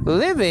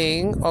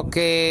 Living,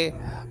 okay.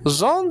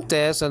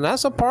 Zontes, and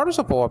that's a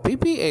participle, a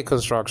PPA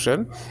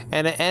construction,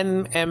 and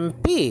an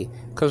NMP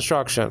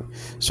construction.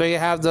 So you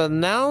have the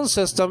noun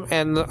system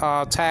and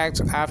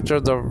tagged after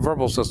the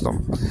verbal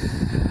system.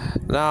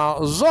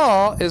 Now,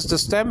 zo is the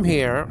stem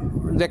here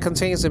that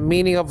contains the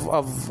meaning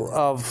of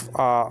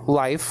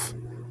life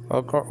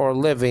or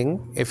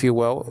living, if you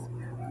will.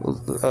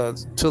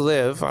 To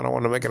live. I don't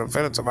want to make an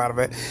infinitive out of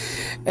it.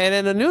 And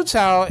then the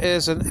neutral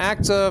is an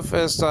active,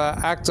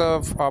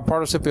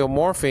 participial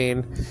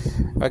morpheme.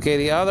 Okay,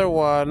 the other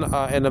one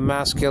in the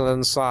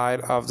masculine side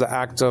of the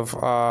active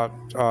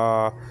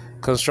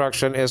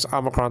construction is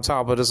Omicron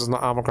tau, but this is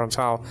not Omicron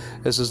tau.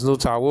 This is nu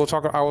tau. I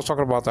was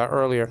talking about that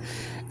earlier.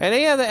 And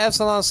then you have the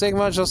epsilon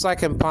sigma, just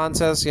like in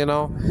Pontes, you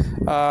know,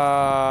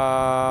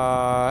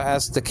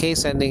 as the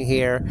case ending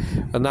here,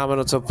 a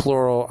nominative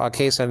plural,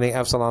 case ending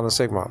epsilon and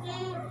sigma.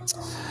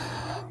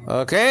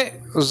 Okay,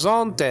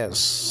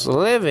 zontes,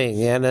 living,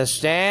 you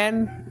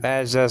understand?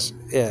 That's just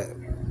it.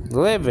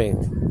 Living.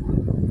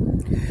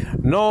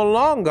 No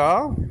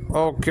longer,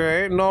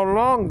 okay, no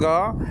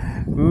longer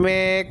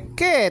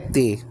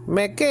meketi,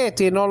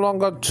 no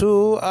longer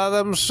to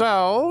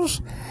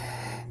themselves,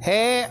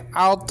 he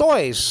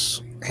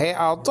autois,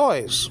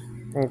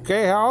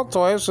 okay, he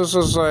autois, this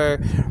is a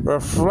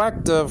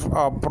reflective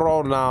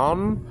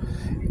pronoun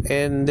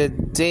in the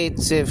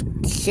dative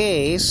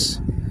case.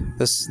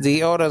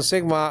 The order and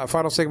sigma,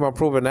 final sigma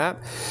proving that.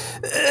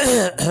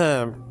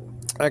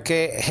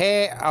 Okay,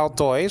 he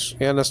autois,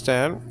 you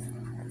understand?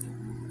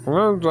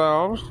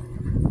 Themselves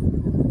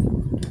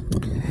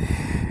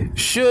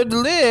should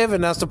live,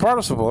 and that's the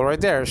participle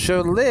right there.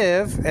 Should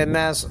live, and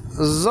that's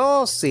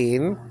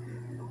zosin.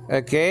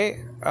 Okay,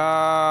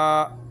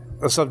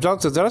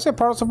 subjunctive. Did I say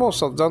participle?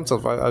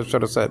 Subjunctive. I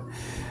should have said.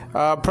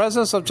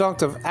 Present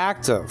subjunctive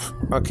active.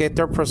 Okay,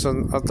 third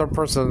person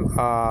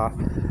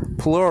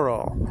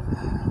plural.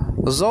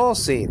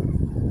 Zosin.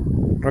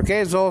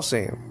 Okay,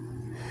 zosin.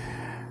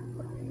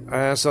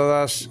 So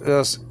that's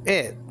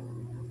it.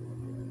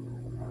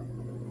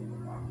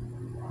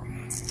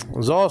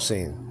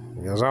 Zosin.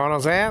 You know what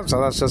I'm saying?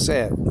 So that's just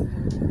it.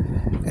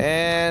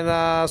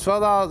 And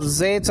spelled out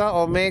zeta,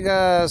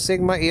 omega,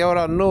 sigma,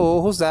 iota,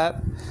 nu. Who's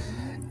that?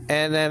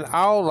 And then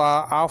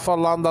aula, alpha,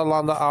 lambda,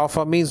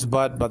 alpha means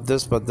but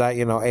this, but that,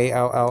 you know,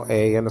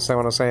 A-L-L-A. You understand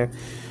what I'm saying?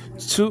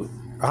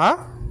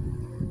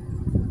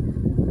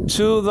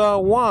 To the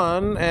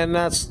one, and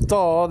that's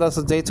to, that's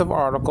a dative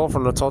article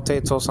from the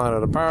to sign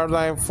of the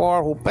paradigm.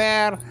 For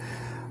huper,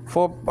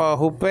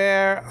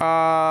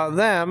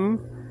 them,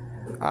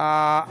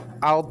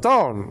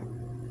 auton,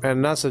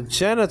 and that's a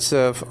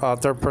genitive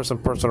third person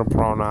personal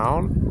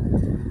pronoun.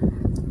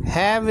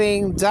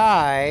 Having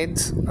died,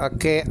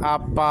 okay,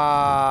 what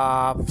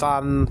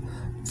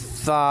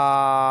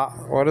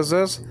is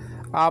this?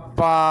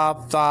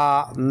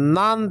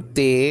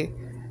 Apathananti,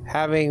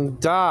 having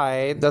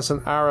died, that's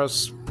an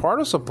aorist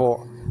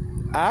participle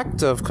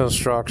active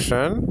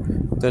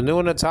construction. The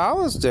nu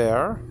natal is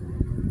there,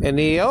 and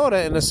the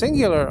iota in the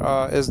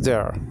singular is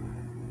there.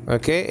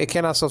 Okay, it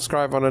cannot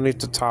subscribe underneath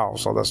the tau,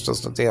 so that's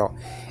just the deal.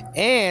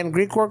 And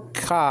Greek word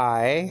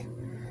kai,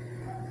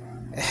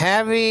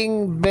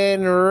 having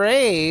been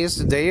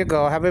raised, there you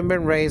go, having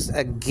been raised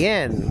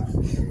again.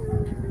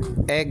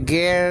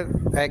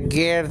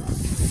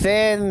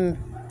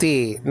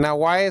 Egerthenti. Now,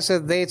 why is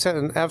it theta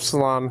and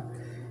epsilon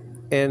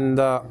in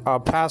the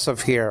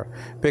passive here?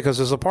 Because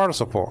it's a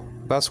participle.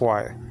 That's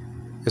why.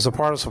 It's a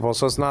participle,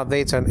 so it's not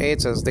theta and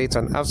eta, it's theta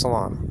and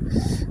epsilon.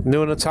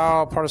 Nu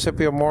natal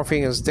participial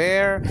morpheme is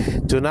there.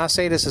 Do not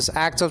say this is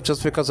active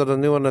just because of the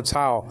nu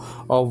natal.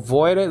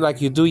 Avoid it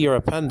like you do your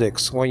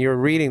appendix when you're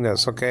reading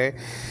this, okay?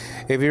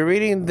 If you're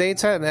reading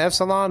theta and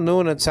epsilon,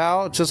 nu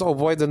natal, just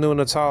avoid the nu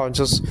natal and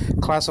just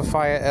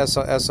classify it as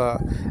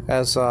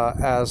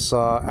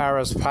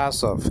aorist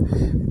passive.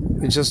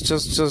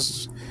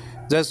 Just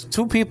there's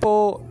two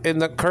people in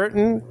the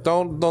curtain.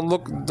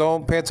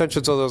 Don't pay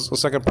attention to the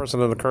second person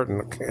in the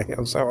curtain. Okay, you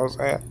know what I'm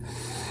saying?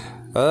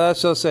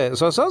 That's just it.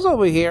 So it says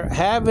over here,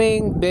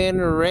 having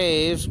been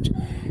raised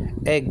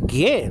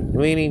again,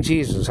 meaning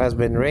Jesus has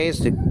been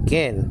raised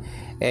again.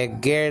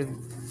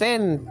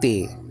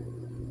 Egerthenti.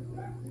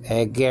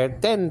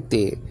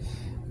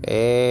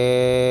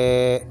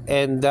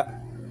 And the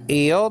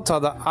iota,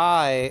 the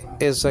I,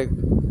 is a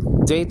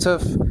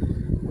dative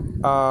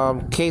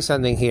case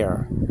ending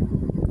here.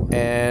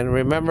 And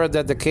remember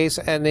that the case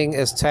ending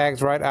is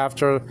tagged right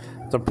after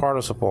the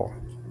participle.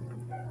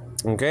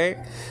 Okay?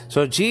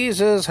 So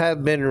Jesus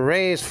had been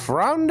raised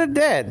from the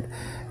dead.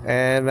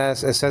 And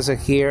as it says it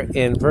here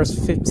in verse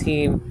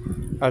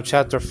 15 of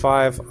chapter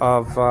 5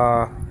 of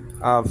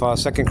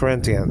 2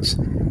 Corinthians.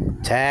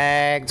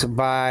 Tagged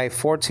by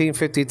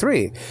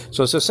 1453.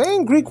 So it's the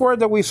same Greek word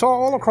that we saw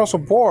all across the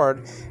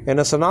board in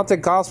the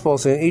Synoptic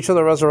Gospels in each of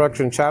the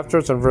resurrection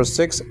chapters. In verse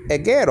 6,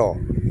 egero.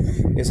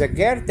 It's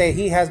egerte,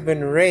 he has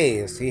been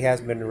raised. He has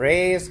been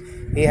raised.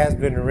 He has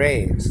been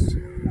raised.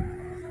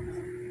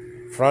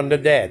 From the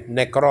dead.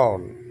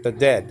 Necron, the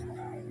dead.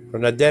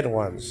 From the dead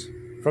ones.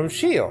 From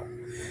Sheol.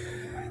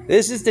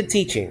 This is the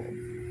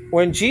teaching.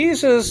 When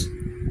Jesus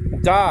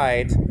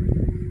died,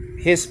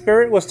 his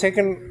spirit was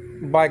taken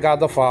by God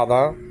the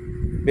Father,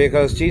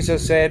 because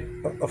Jesus said,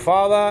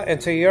 Father,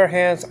 into your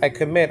hands I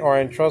commit or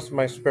entrust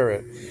my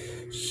spirit.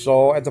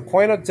 So at the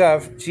point of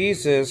death,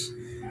 Jesus'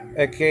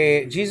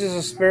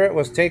 spirit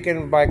was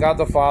taken by God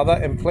the Father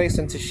and placed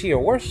into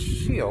Sheol. Where's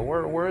Sheol?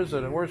 Where is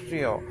it? Where's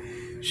Sheol?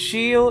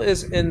 Sheol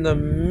is in the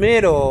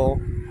middle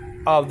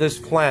of this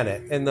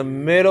planet, in the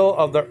middle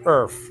of the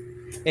earth,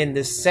 in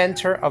the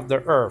center of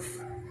the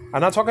earth.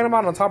 I'm not talking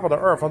about on top of the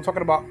earth. I'm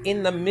talking about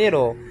in the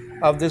middle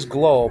of this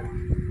globe.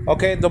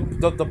 Okay, the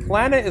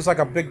planet is like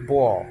a big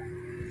ball.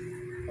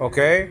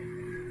 Okay?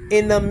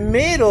 In the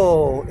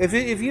middle,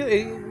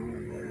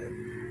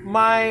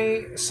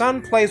 my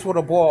son plays with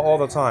a ball all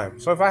the time.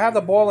 So if I have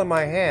the ball in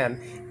my hand,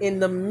 in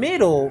the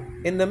middle,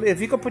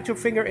 if you could put your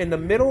finger in the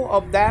middle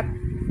of that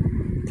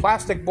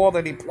plastic ball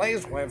that he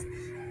plays with,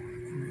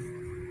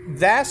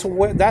 that's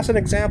an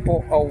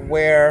example of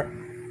where,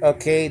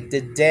 okay,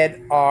 the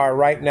dead are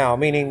right now,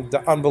 meaning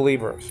the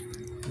unbelievers.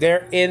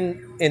 They're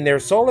in their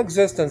sole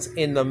existence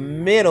in the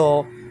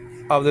middle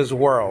of this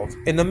world,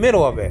 in the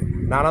middle of it,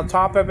 not on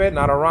top of it,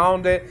 not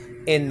around it,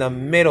 in the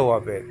middle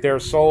of it. Their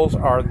souls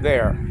are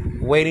there,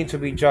 waiting to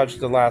be judged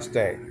the last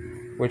day,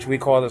 which we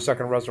call the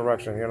second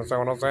resurrection. You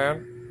understand what I'm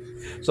saying?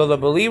 So the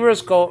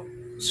believers go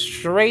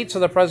straight to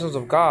the presence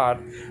of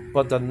God,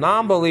 but the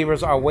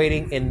non-believers are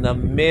waiting in the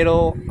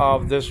middle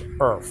of this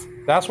earth.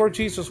 That's where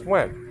Jesus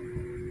went.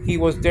 He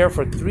was there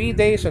for 3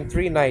 days and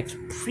 3 nights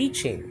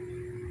preaching.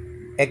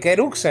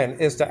 Ekeruxen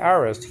is the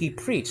aorist. He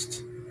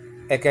preached.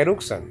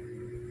 Ekeruxen.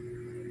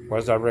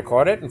 Was that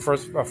recorded in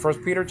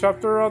First Peter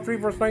chapter 3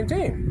 verse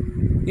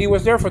 19? He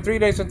was there for 3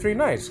 days and 3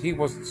 nights. He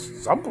was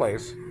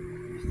someplace.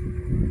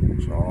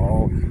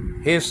 So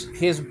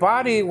his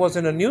body was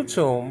in a new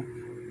tomb,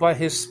 but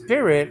his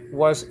spirit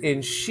was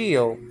in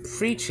Sheol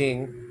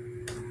preaching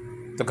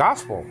the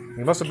gospel.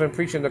 He must have been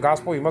preaching the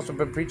gospel. He must have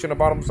been preaching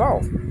about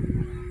himself.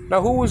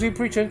 Now, who was he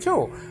preaching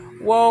to?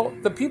 Well,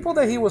 the people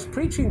that he was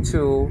preaching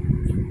to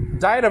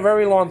died a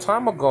very long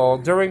time ago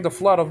during the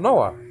flood of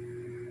Noah.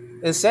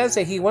 It says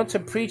that he went to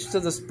preach to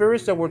the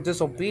spirits that were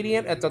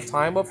disobedient at the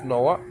time of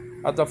Noah,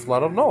 at the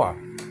flood of Noah.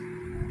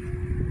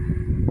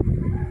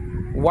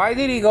 Why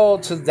did he go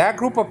to that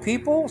group of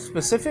people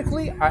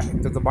specifically?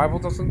 The Bible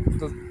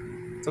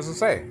doesn't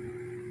say.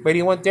 But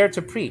he went there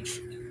to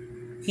preach.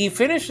 He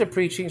finished the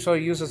preaching, so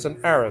he uses an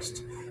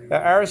aorist. The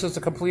aorist is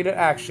the completed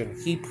action.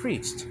 He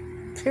preached.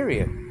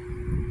 Period.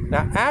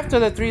 Now, after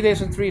the 3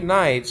 days and 3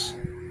 nights,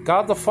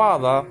 God the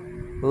Father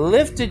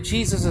lifted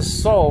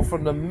Jesus' soul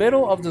from the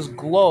middle of this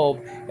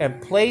globe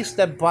and placed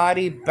the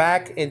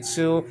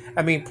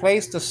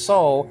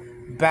soul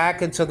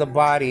back into the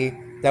body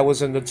that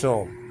was in the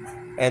tomb.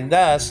 And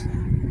thus,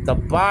 the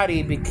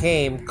body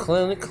became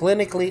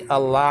clinically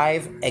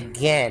alive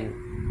again.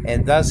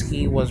 And thus,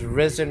 he was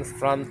risen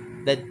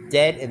from the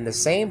dead in the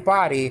same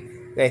body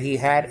that he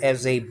had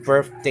as a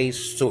birthday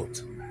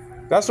suit.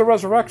 That's the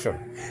resurrection.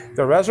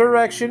 The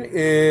resurrection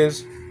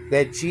is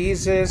that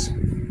Jesus,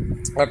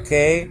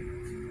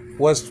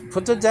 was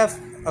put to death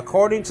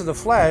according to the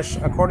flesh,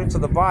 according to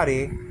the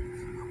body,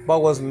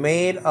 but was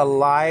made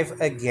alive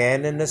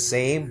again in the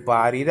same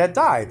body that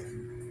died.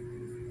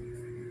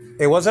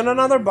 It wasn't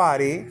another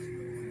body.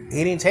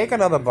 He didn't take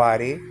another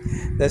body.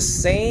 The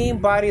same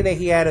body that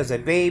he had as a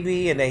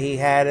baby, and that he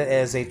had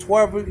as a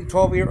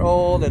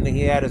 12-year-old, and that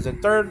he had as a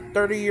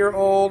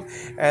 30-year-old,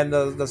 and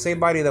the same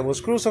body that was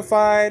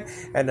crucified,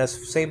 and the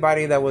same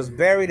body that was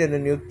buried in a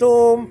new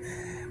tomb,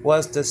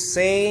 was the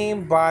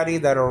same body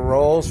that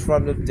arose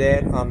from the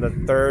dead on the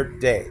 3rd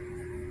day.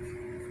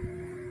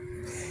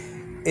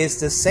 It's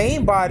the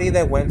same body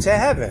that went to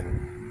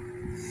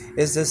heaven.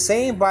 It's the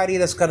same body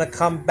that's going to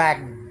come back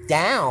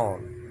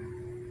down.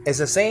 It's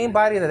the same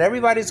body that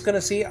everybody's going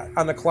to see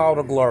on the cloud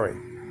of glory.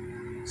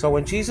 So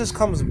when Jesus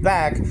comes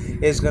back,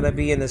 it's going to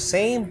be in the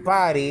same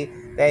body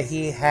that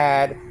he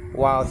had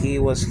while he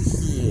was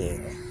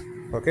here.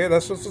 Okay,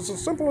 that's just as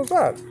simple as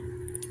that.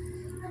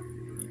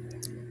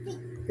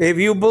 If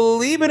you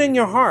believe it in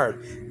your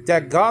heart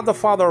that God the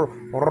Father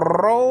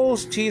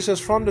rose Jesus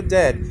from the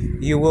dead,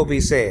 you will be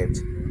saved.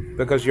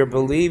 Because you're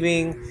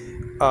believing,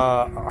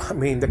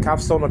 the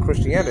capstone of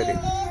Christianity.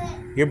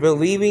 You're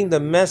believing the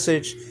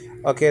message,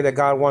 that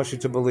God wants you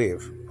to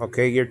believe.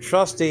 You're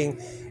trusting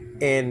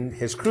in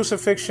his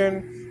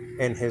crucifixion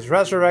and his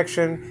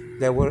resurrection,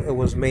 that it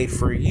was made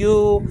for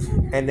you,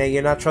 and that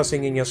you're not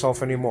trusting in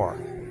yourself anymore.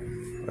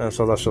 And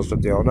so that's just the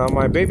deal. Now,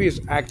 my baby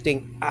is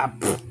acting up.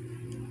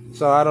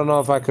 So I don't know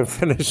if I can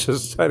finish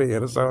this study. You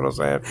understand what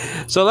I'm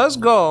saying? So let's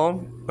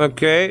go,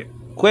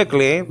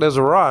 quickly. Let's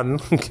run,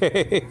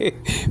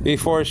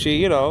 before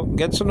she,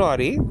 gets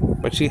naughty.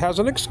 But she has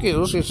an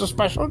excuse. She's a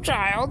special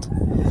child.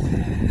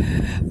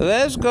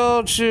 Let's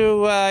go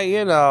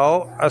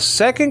to,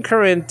 2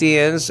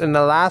 Corinthians in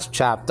the last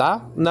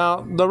chapter.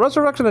 Now, the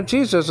resurrection of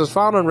Jesus is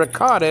found and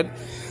recorded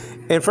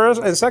in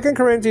 2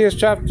 Corinthians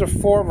chapter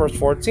 4, verse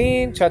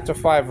 14, chapter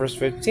 5, verse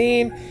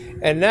 15,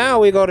 and now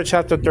we go to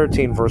chapter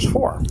 13, verse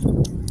 4.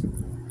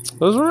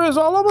 This is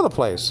all over the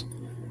place.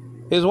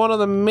 It's one of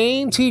the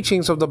main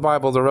teachings of the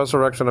Bible, the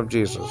resurrection of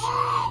Jesus.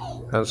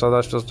 And so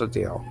that's just the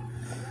deal.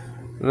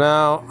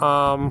 Now,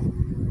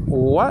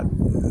 what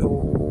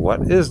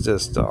is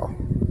this though?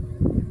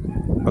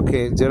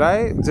 Okay, did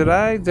I?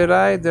 Let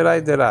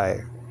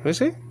me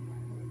see.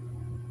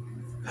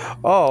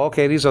 Oh,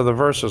 okay, these are the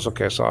verses.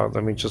 Okay, so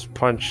let me just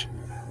punch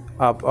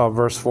up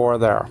verse 4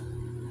 there.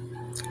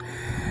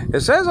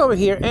 It says over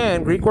here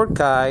in Greek word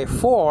kai,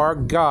 for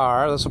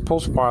gar, that's a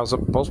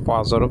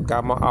postpositive,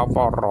 gamma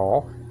alpha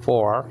rho,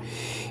 for,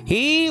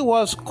 he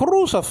was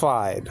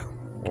crucified.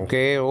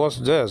 Okay, what's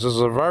this? This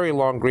is a very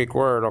long Greek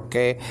word,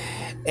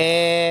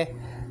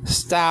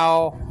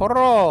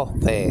 Staurothe.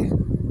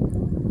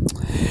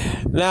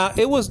 Now,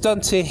 it was done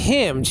to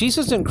him.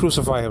 Jesus didn't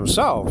crucify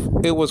himself.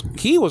 He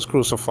was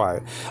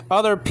crucified.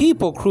 Other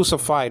people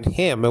crucified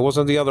him. It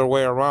wasn't the other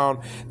way around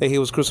that he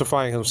was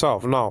crucifying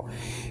himself. No.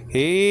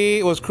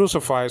 He was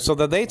crucified. So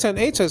the data and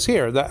eta is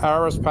here. The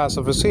aorist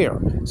passive is here.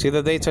 See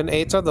the data and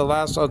eta, the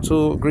last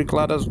two Greek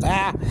letters?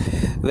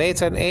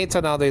 Data and eta,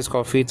 nowadays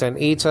called theta and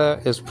eta,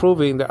 is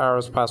proving the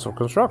aorist passive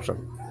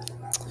construction.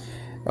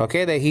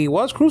 Okay, that he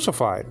was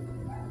crucified.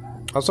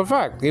 That's a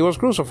fact. He was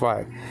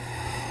crucified.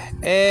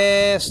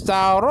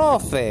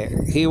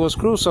 Staurothe. He was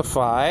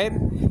crucified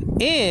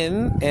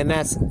in, and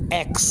that's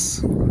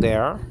X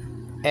there.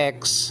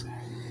 X.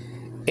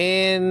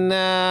 In,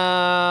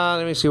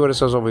 let me see what it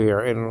says over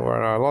here. In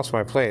where I lost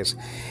my place.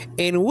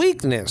 In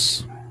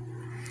weakness.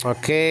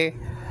 Okay.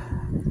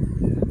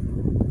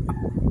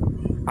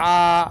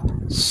 Astheneas.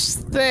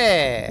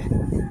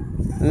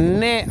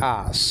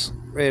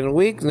 In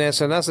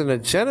weakness, and that's in the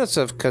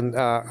genitive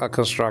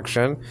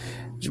construction.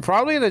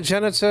 Probably in the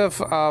genitive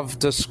of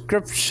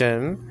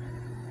description.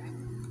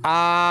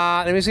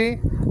 Let me see.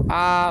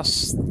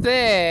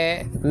 Astheneas.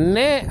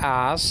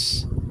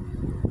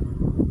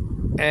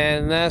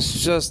 And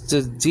that's just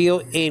to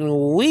deal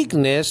in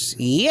weakness,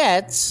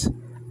 yet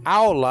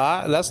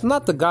Allah, that's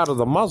not the God of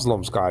the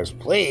Muslims, guys,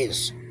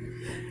 please.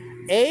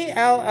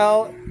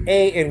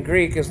 A-L-L-A in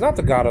Greek is not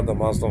the God of the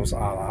Muslims,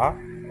 Allah.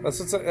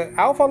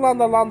 Alpha,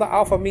 lambda, lambda,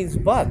 alpha means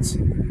but.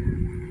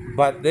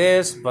 But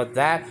this, but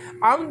that.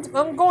 I'm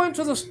going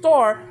to the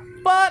store,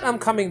 but I'm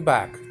coming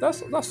back.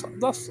 That's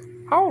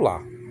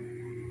Allah.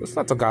 That's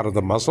not the God of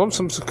the Muslims.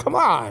 Come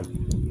on.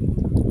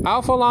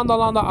 Alpha, lambda,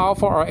 lambda,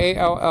 alpha, or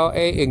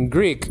A-L-L-A in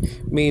Greek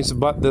means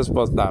but this,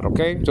 but that,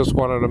 okay? Just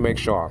wanted to make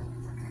sure.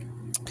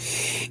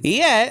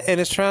 Yet, it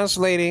is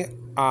translating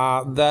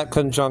that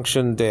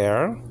conjunction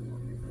there.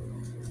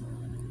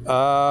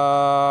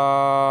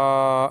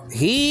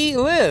 He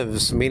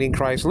lives, meaning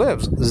Christ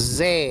lives.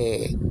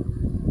 Ze.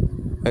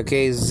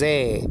 Okay,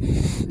 ze.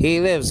 He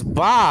lives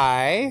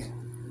by,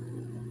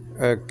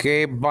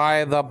 okay,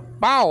 by the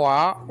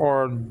power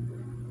or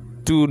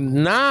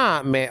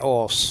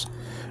dunameos.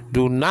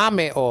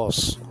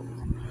 Dunameos.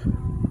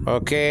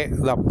 Okay,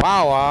 the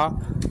power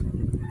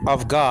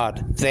of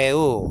God.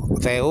 Theou.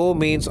 Theou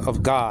means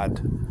of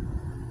God.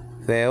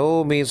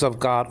 Theou means of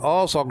God.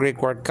 Also,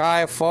 Greek word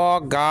kai, for,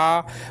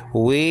 ga,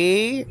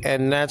 we,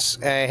 and that's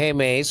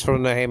hemes,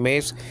 from the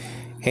hemes.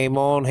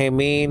 Hemon,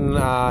 hemin,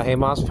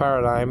 hemas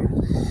paradigm.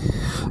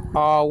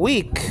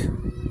 Weak.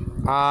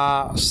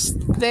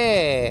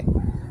 Ste.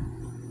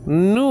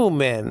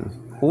 Numen.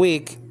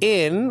 Weak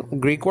in,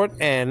 Greek word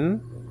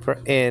en,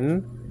 for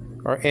in,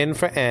 or in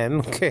for n,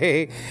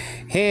 okay.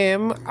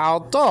 Him,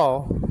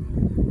 auto.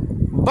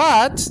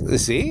 But,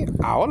 see,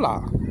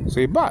 aula.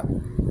 See, but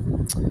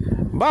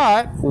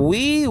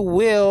we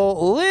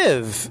will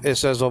live, it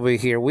says over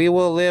here. We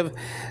will live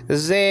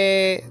zesamen.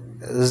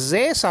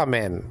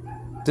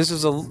 This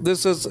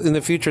is in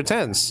the future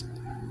tense.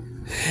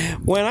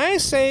 When I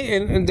say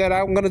that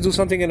I'm going to do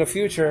something in the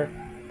future,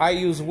 I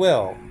use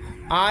will.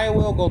 I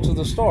will go to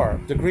the store.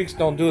 The Greeks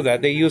don't do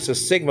that. They use a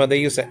sigma, they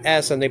use an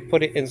S, and they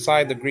put it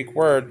inside the Greek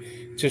word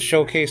to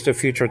showcase the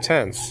future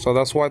tense. So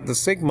that's why the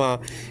sigma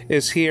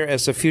is here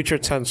as the future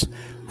tense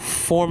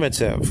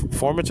formative.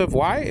 Formative,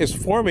 why? It's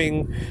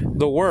forming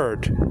the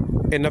word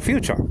in the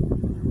future.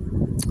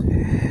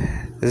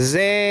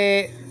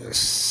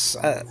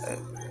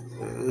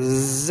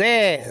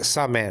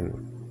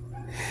 Samen.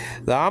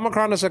 The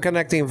omicron is a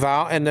connecting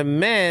vowel, and the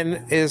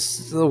men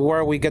is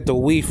where we get the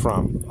we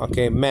from.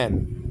 Okay,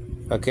 men.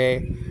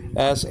 Okay,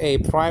 as a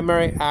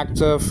primary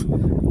active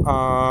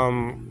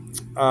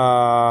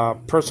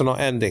personal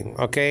ending.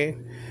 Okay,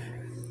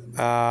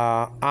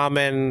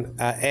 amen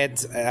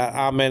et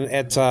amen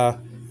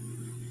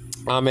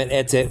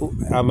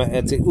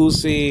ete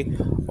usi,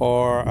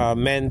 or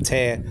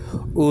mente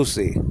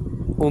usi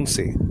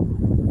unsi.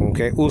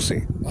 Okay,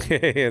 usi.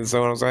 Okay, and so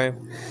what I'm saying.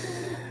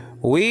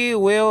 We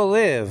will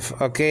live.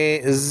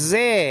 Okay,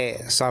 ze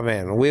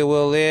samen. We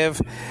will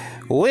live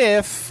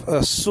with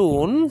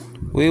soon.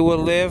 We will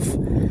live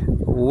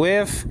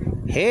with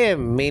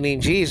him, meaning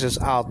Jesus,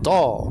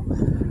 alto,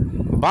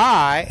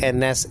 by,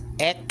 and that's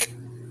ek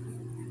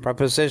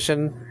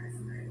preposition.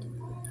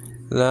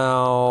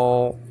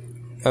 Now,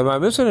 am I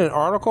missing an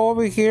article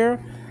over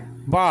here?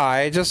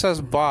 By, it just says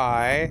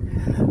by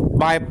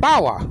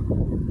power.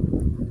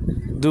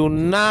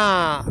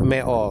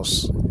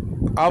 Dunameos.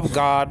 Of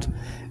God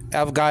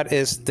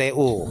is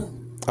Theou.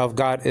 Of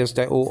God is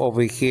Theou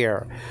over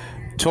here.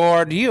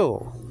 Toward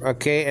you.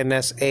 Okay, and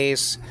that's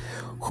ace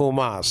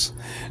humas.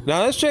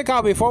 Now let's check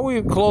out, before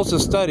we close the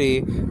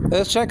study,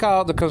 let's check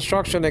out the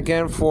construction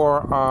again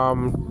for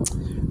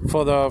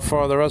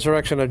the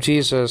resurrection of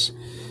Jesus.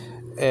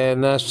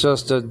 And that's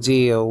just a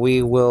deal.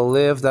 We will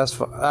live.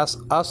 That's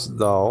us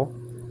though.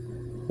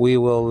 We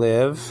will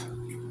live.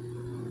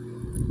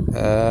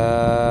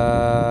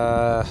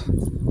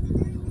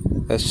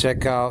 Let's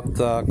check out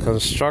the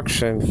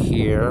construction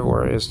here.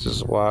 Where is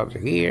this one?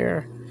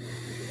 Here.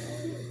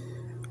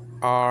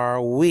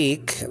 are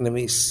weak. Let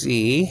me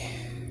see.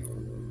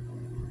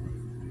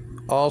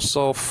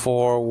 Also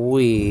for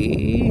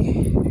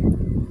we,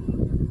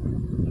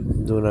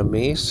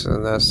 dunamis,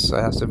 and that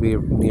has to be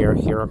near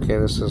here. Okay,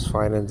 this is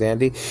fine and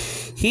dandy.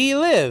 He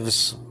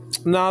lives.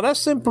 Now that's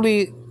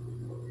simply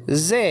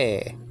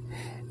ze,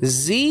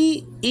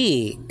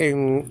 Z-E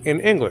in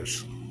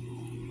English.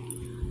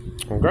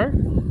 Okay?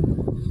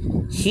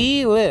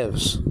 He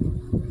lives.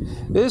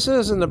 This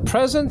is in the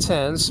present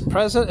tense,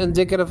 present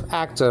indicative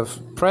active.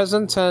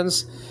 Present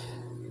tense,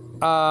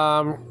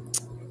 that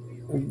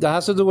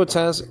has to do with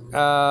tense.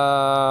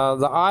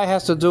 The I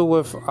has to do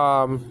with,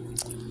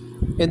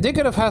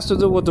 indicative has to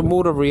do with the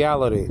mood of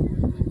reality.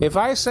 If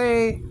I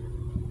say,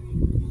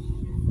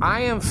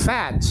 I am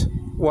fat,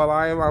 well,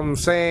 I'm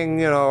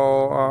saying,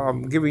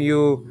 I'm giving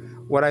you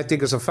what I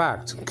think is a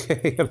fact.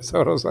 Okay, that's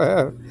what I'm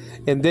saying.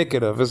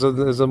 Indicative is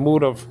a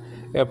mood of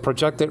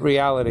projected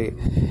reality,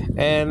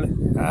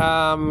 and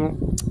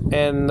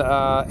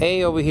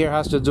A over here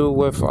has to do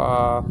with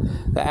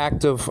the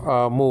active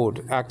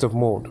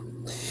mood.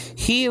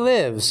 He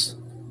lives.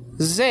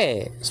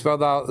 Ze,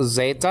 spelled out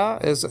zeta,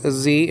 is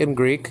Z in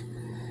Greek.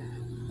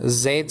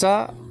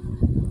 Zeta,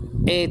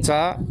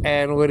 eta,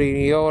 and with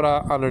a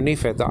iota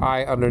underneath it, the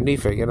I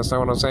underneath it. You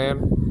understand what I'm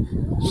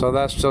saying? So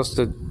that's just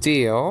the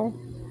deal.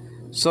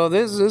 So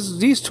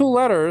these two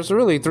letters,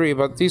 really three,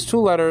 but these two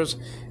letters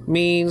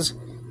means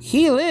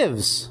he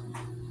lives.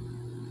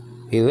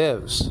 He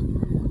lives.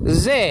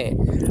 Ze.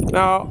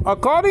 Now,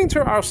 according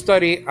to our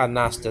study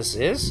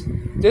anastasis,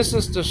 this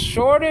is the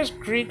shortest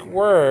Greek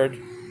word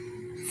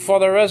for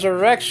the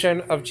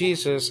resurrection of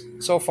Jesus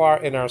so far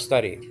in our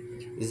study.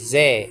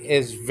 Ze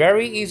is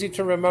very easy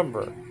to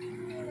remember.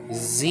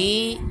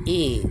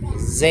 Z-E.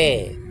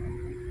 Ze.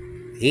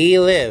 He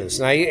lives.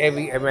 Now,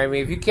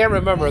 if you can't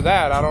remember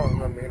that, I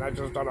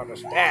just don't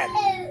understand.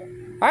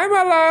 Hi,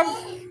 my love.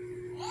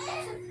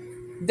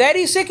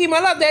 Daddy Sicky, my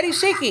love. Daddy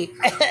Sicky.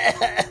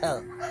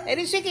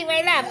 Daddy Sicky,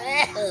 my love.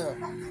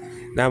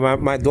 Now,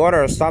 my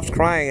daughter stops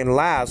crying and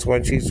laughs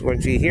when she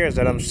hears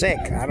that I'm sick.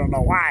 I don't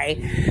know why.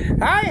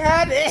 Hi,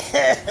 honey.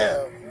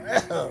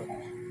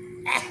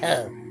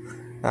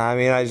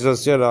 I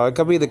just, it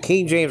could be the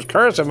King James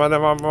curse, and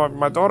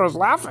my daughter's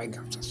laughing.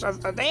 That's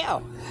just the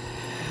deal.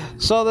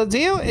 So the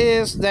deal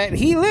is that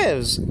he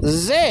lives.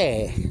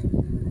 Ze.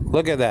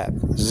 Look at that.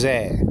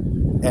 Ze.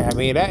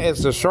 That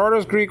is the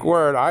shortest Greek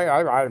word.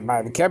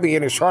 It can't be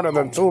any shorter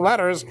than two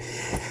letters.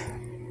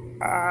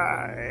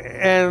 My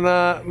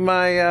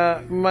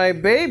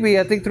baby,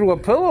 I think, threw a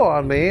pillow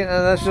on me, and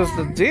that's just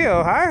the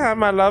deal. Hi,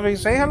 my lovey.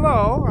 Say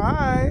hello.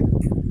 Hi.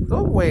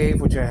 Don't wave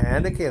with your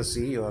hand. They can't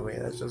see you.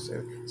 That's just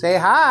it. Say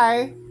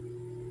hi.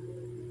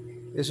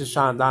 This is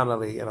Sean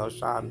Donnelly.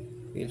 Sean.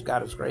 He's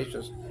God is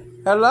gracious.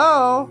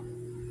 Hello.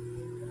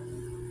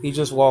 He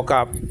just woke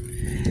up.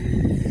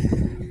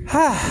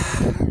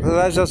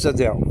 That's just the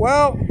deal.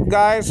 Well,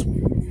 guys,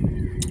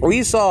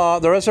 we saw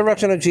the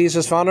resurrection of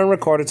Jesus found and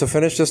recorded to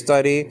finish the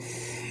study.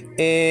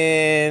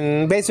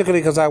 In basically,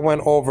 because I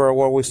went over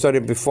what we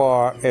studied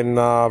before in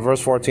verse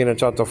 14 of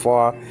chapter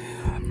 4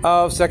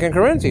 of 2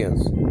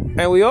 Corinthians.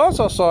 And we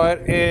also saw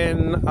it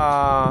in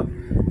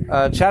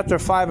chapter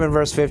 5 and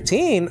verse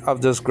 15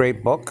 of this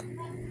great book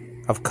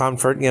of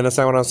comfort. You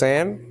understand what I'm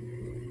saying?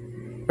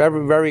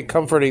 Very, very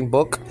comforting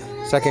book,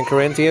 2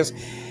 Corinthians.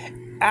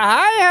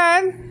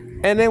 Hi, hon.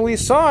 And then we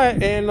saw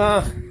it in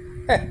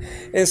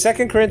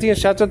 2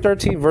 Corinthians chapter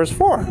 13, verse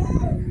 4.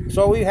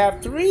 So we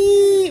have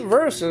three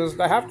verses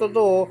that have to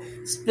do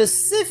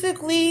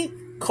specifically,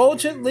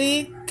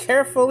 cogently,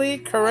 carefully,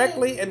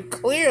 correctly, and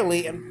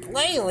clearly and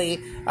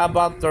plainly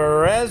about the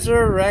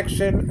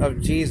resurrection of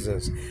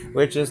Jesus,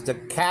 which is the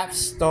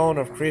capstone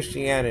of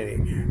Christianity.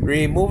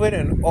 Remove it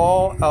and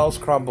all else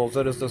crumbles.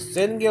 It is the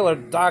singular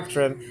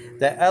doctrine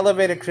that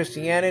elevated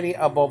Christianity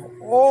above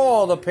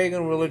all the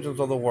pagan religions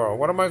of the world.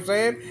 What am I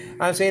saying?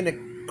 I'm saying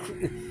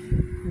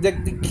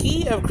the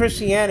key of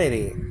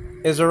Christianity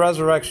is the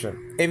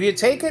resurrection. If you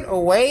take it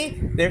away,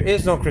 there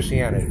is no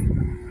Christianity.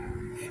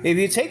 If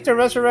you take the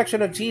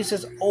resurrection of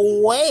Jesus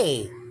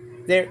away,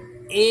 there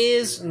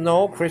is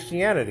no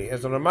Christianity.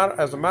 As a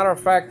matter of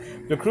fact,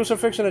 the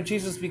crucifixion of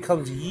Jesus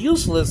becomes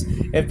useless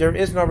if there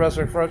is no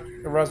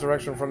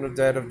resurrection from the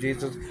dead of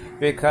Jesus,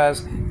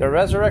 because the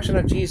resurrection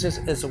of Jesus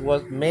is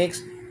what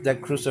makes the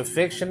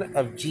crucifixion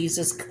of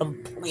Jesus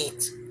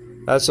complete.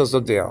 That's just the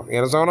deal. You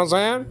understand what I'm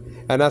saying?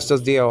 And that's the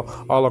deal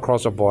all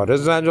across the board.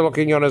 This is Angelo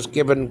Quinones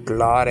giving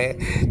glory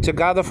to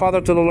God the Father,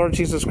 to the Lord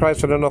Jesus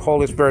Christ, and to the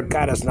Holy Spirit.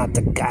 God is not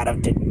the God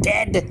of the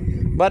dead,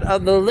 but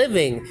of the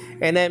living.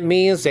 And that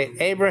means that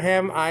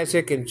Abraham,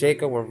 Isaac, and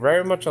Jacob were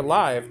very much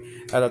alive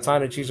at the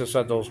time that Jesus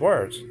said those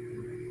words.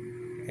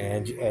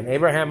 And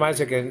Abraham,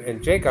 Isaac,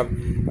 and Jacob,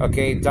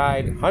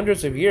 died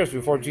hundreds of years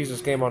before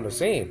Jesus came on the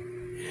scene.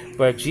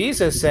 But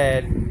Jesus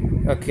said,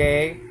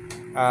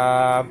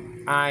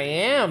 I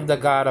am the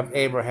God of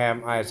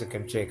Abraham, Isaac,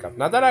 and Jacob.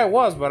 Not that I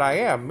was, but I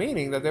am,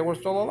 meaning that they were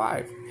still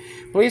alive.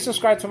 Please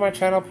subscribe to my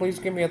channel. Please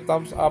give me a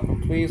thumbs up,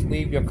 and please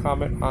leave your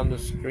comment on the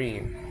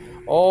screen.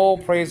 Oh,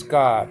 praise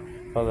God.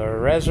 for the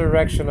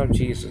resurrection of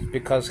Jesus.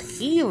 Because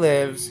he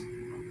lives,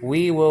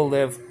 we will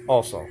live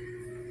also.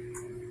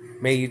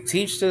 May you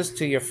teach this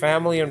to your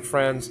family and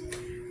friends,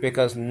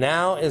 because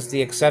now is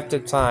the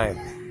accepted time.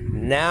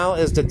 Now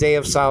is the day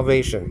of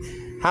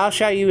salvation. How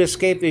shall you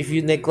escape if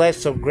you neglect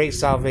so great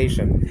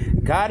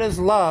salvation? God is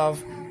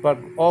love, but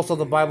also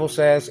the Bible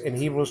says in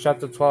Hebrews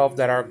chapter 12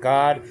 that our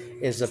God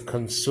is a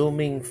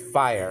consuming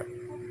fire.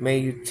 May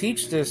you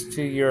teach this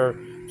to your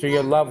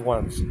loved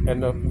ones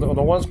and the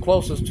ones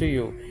closest to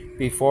you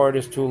before it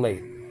is too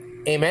late.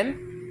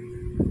 Amen.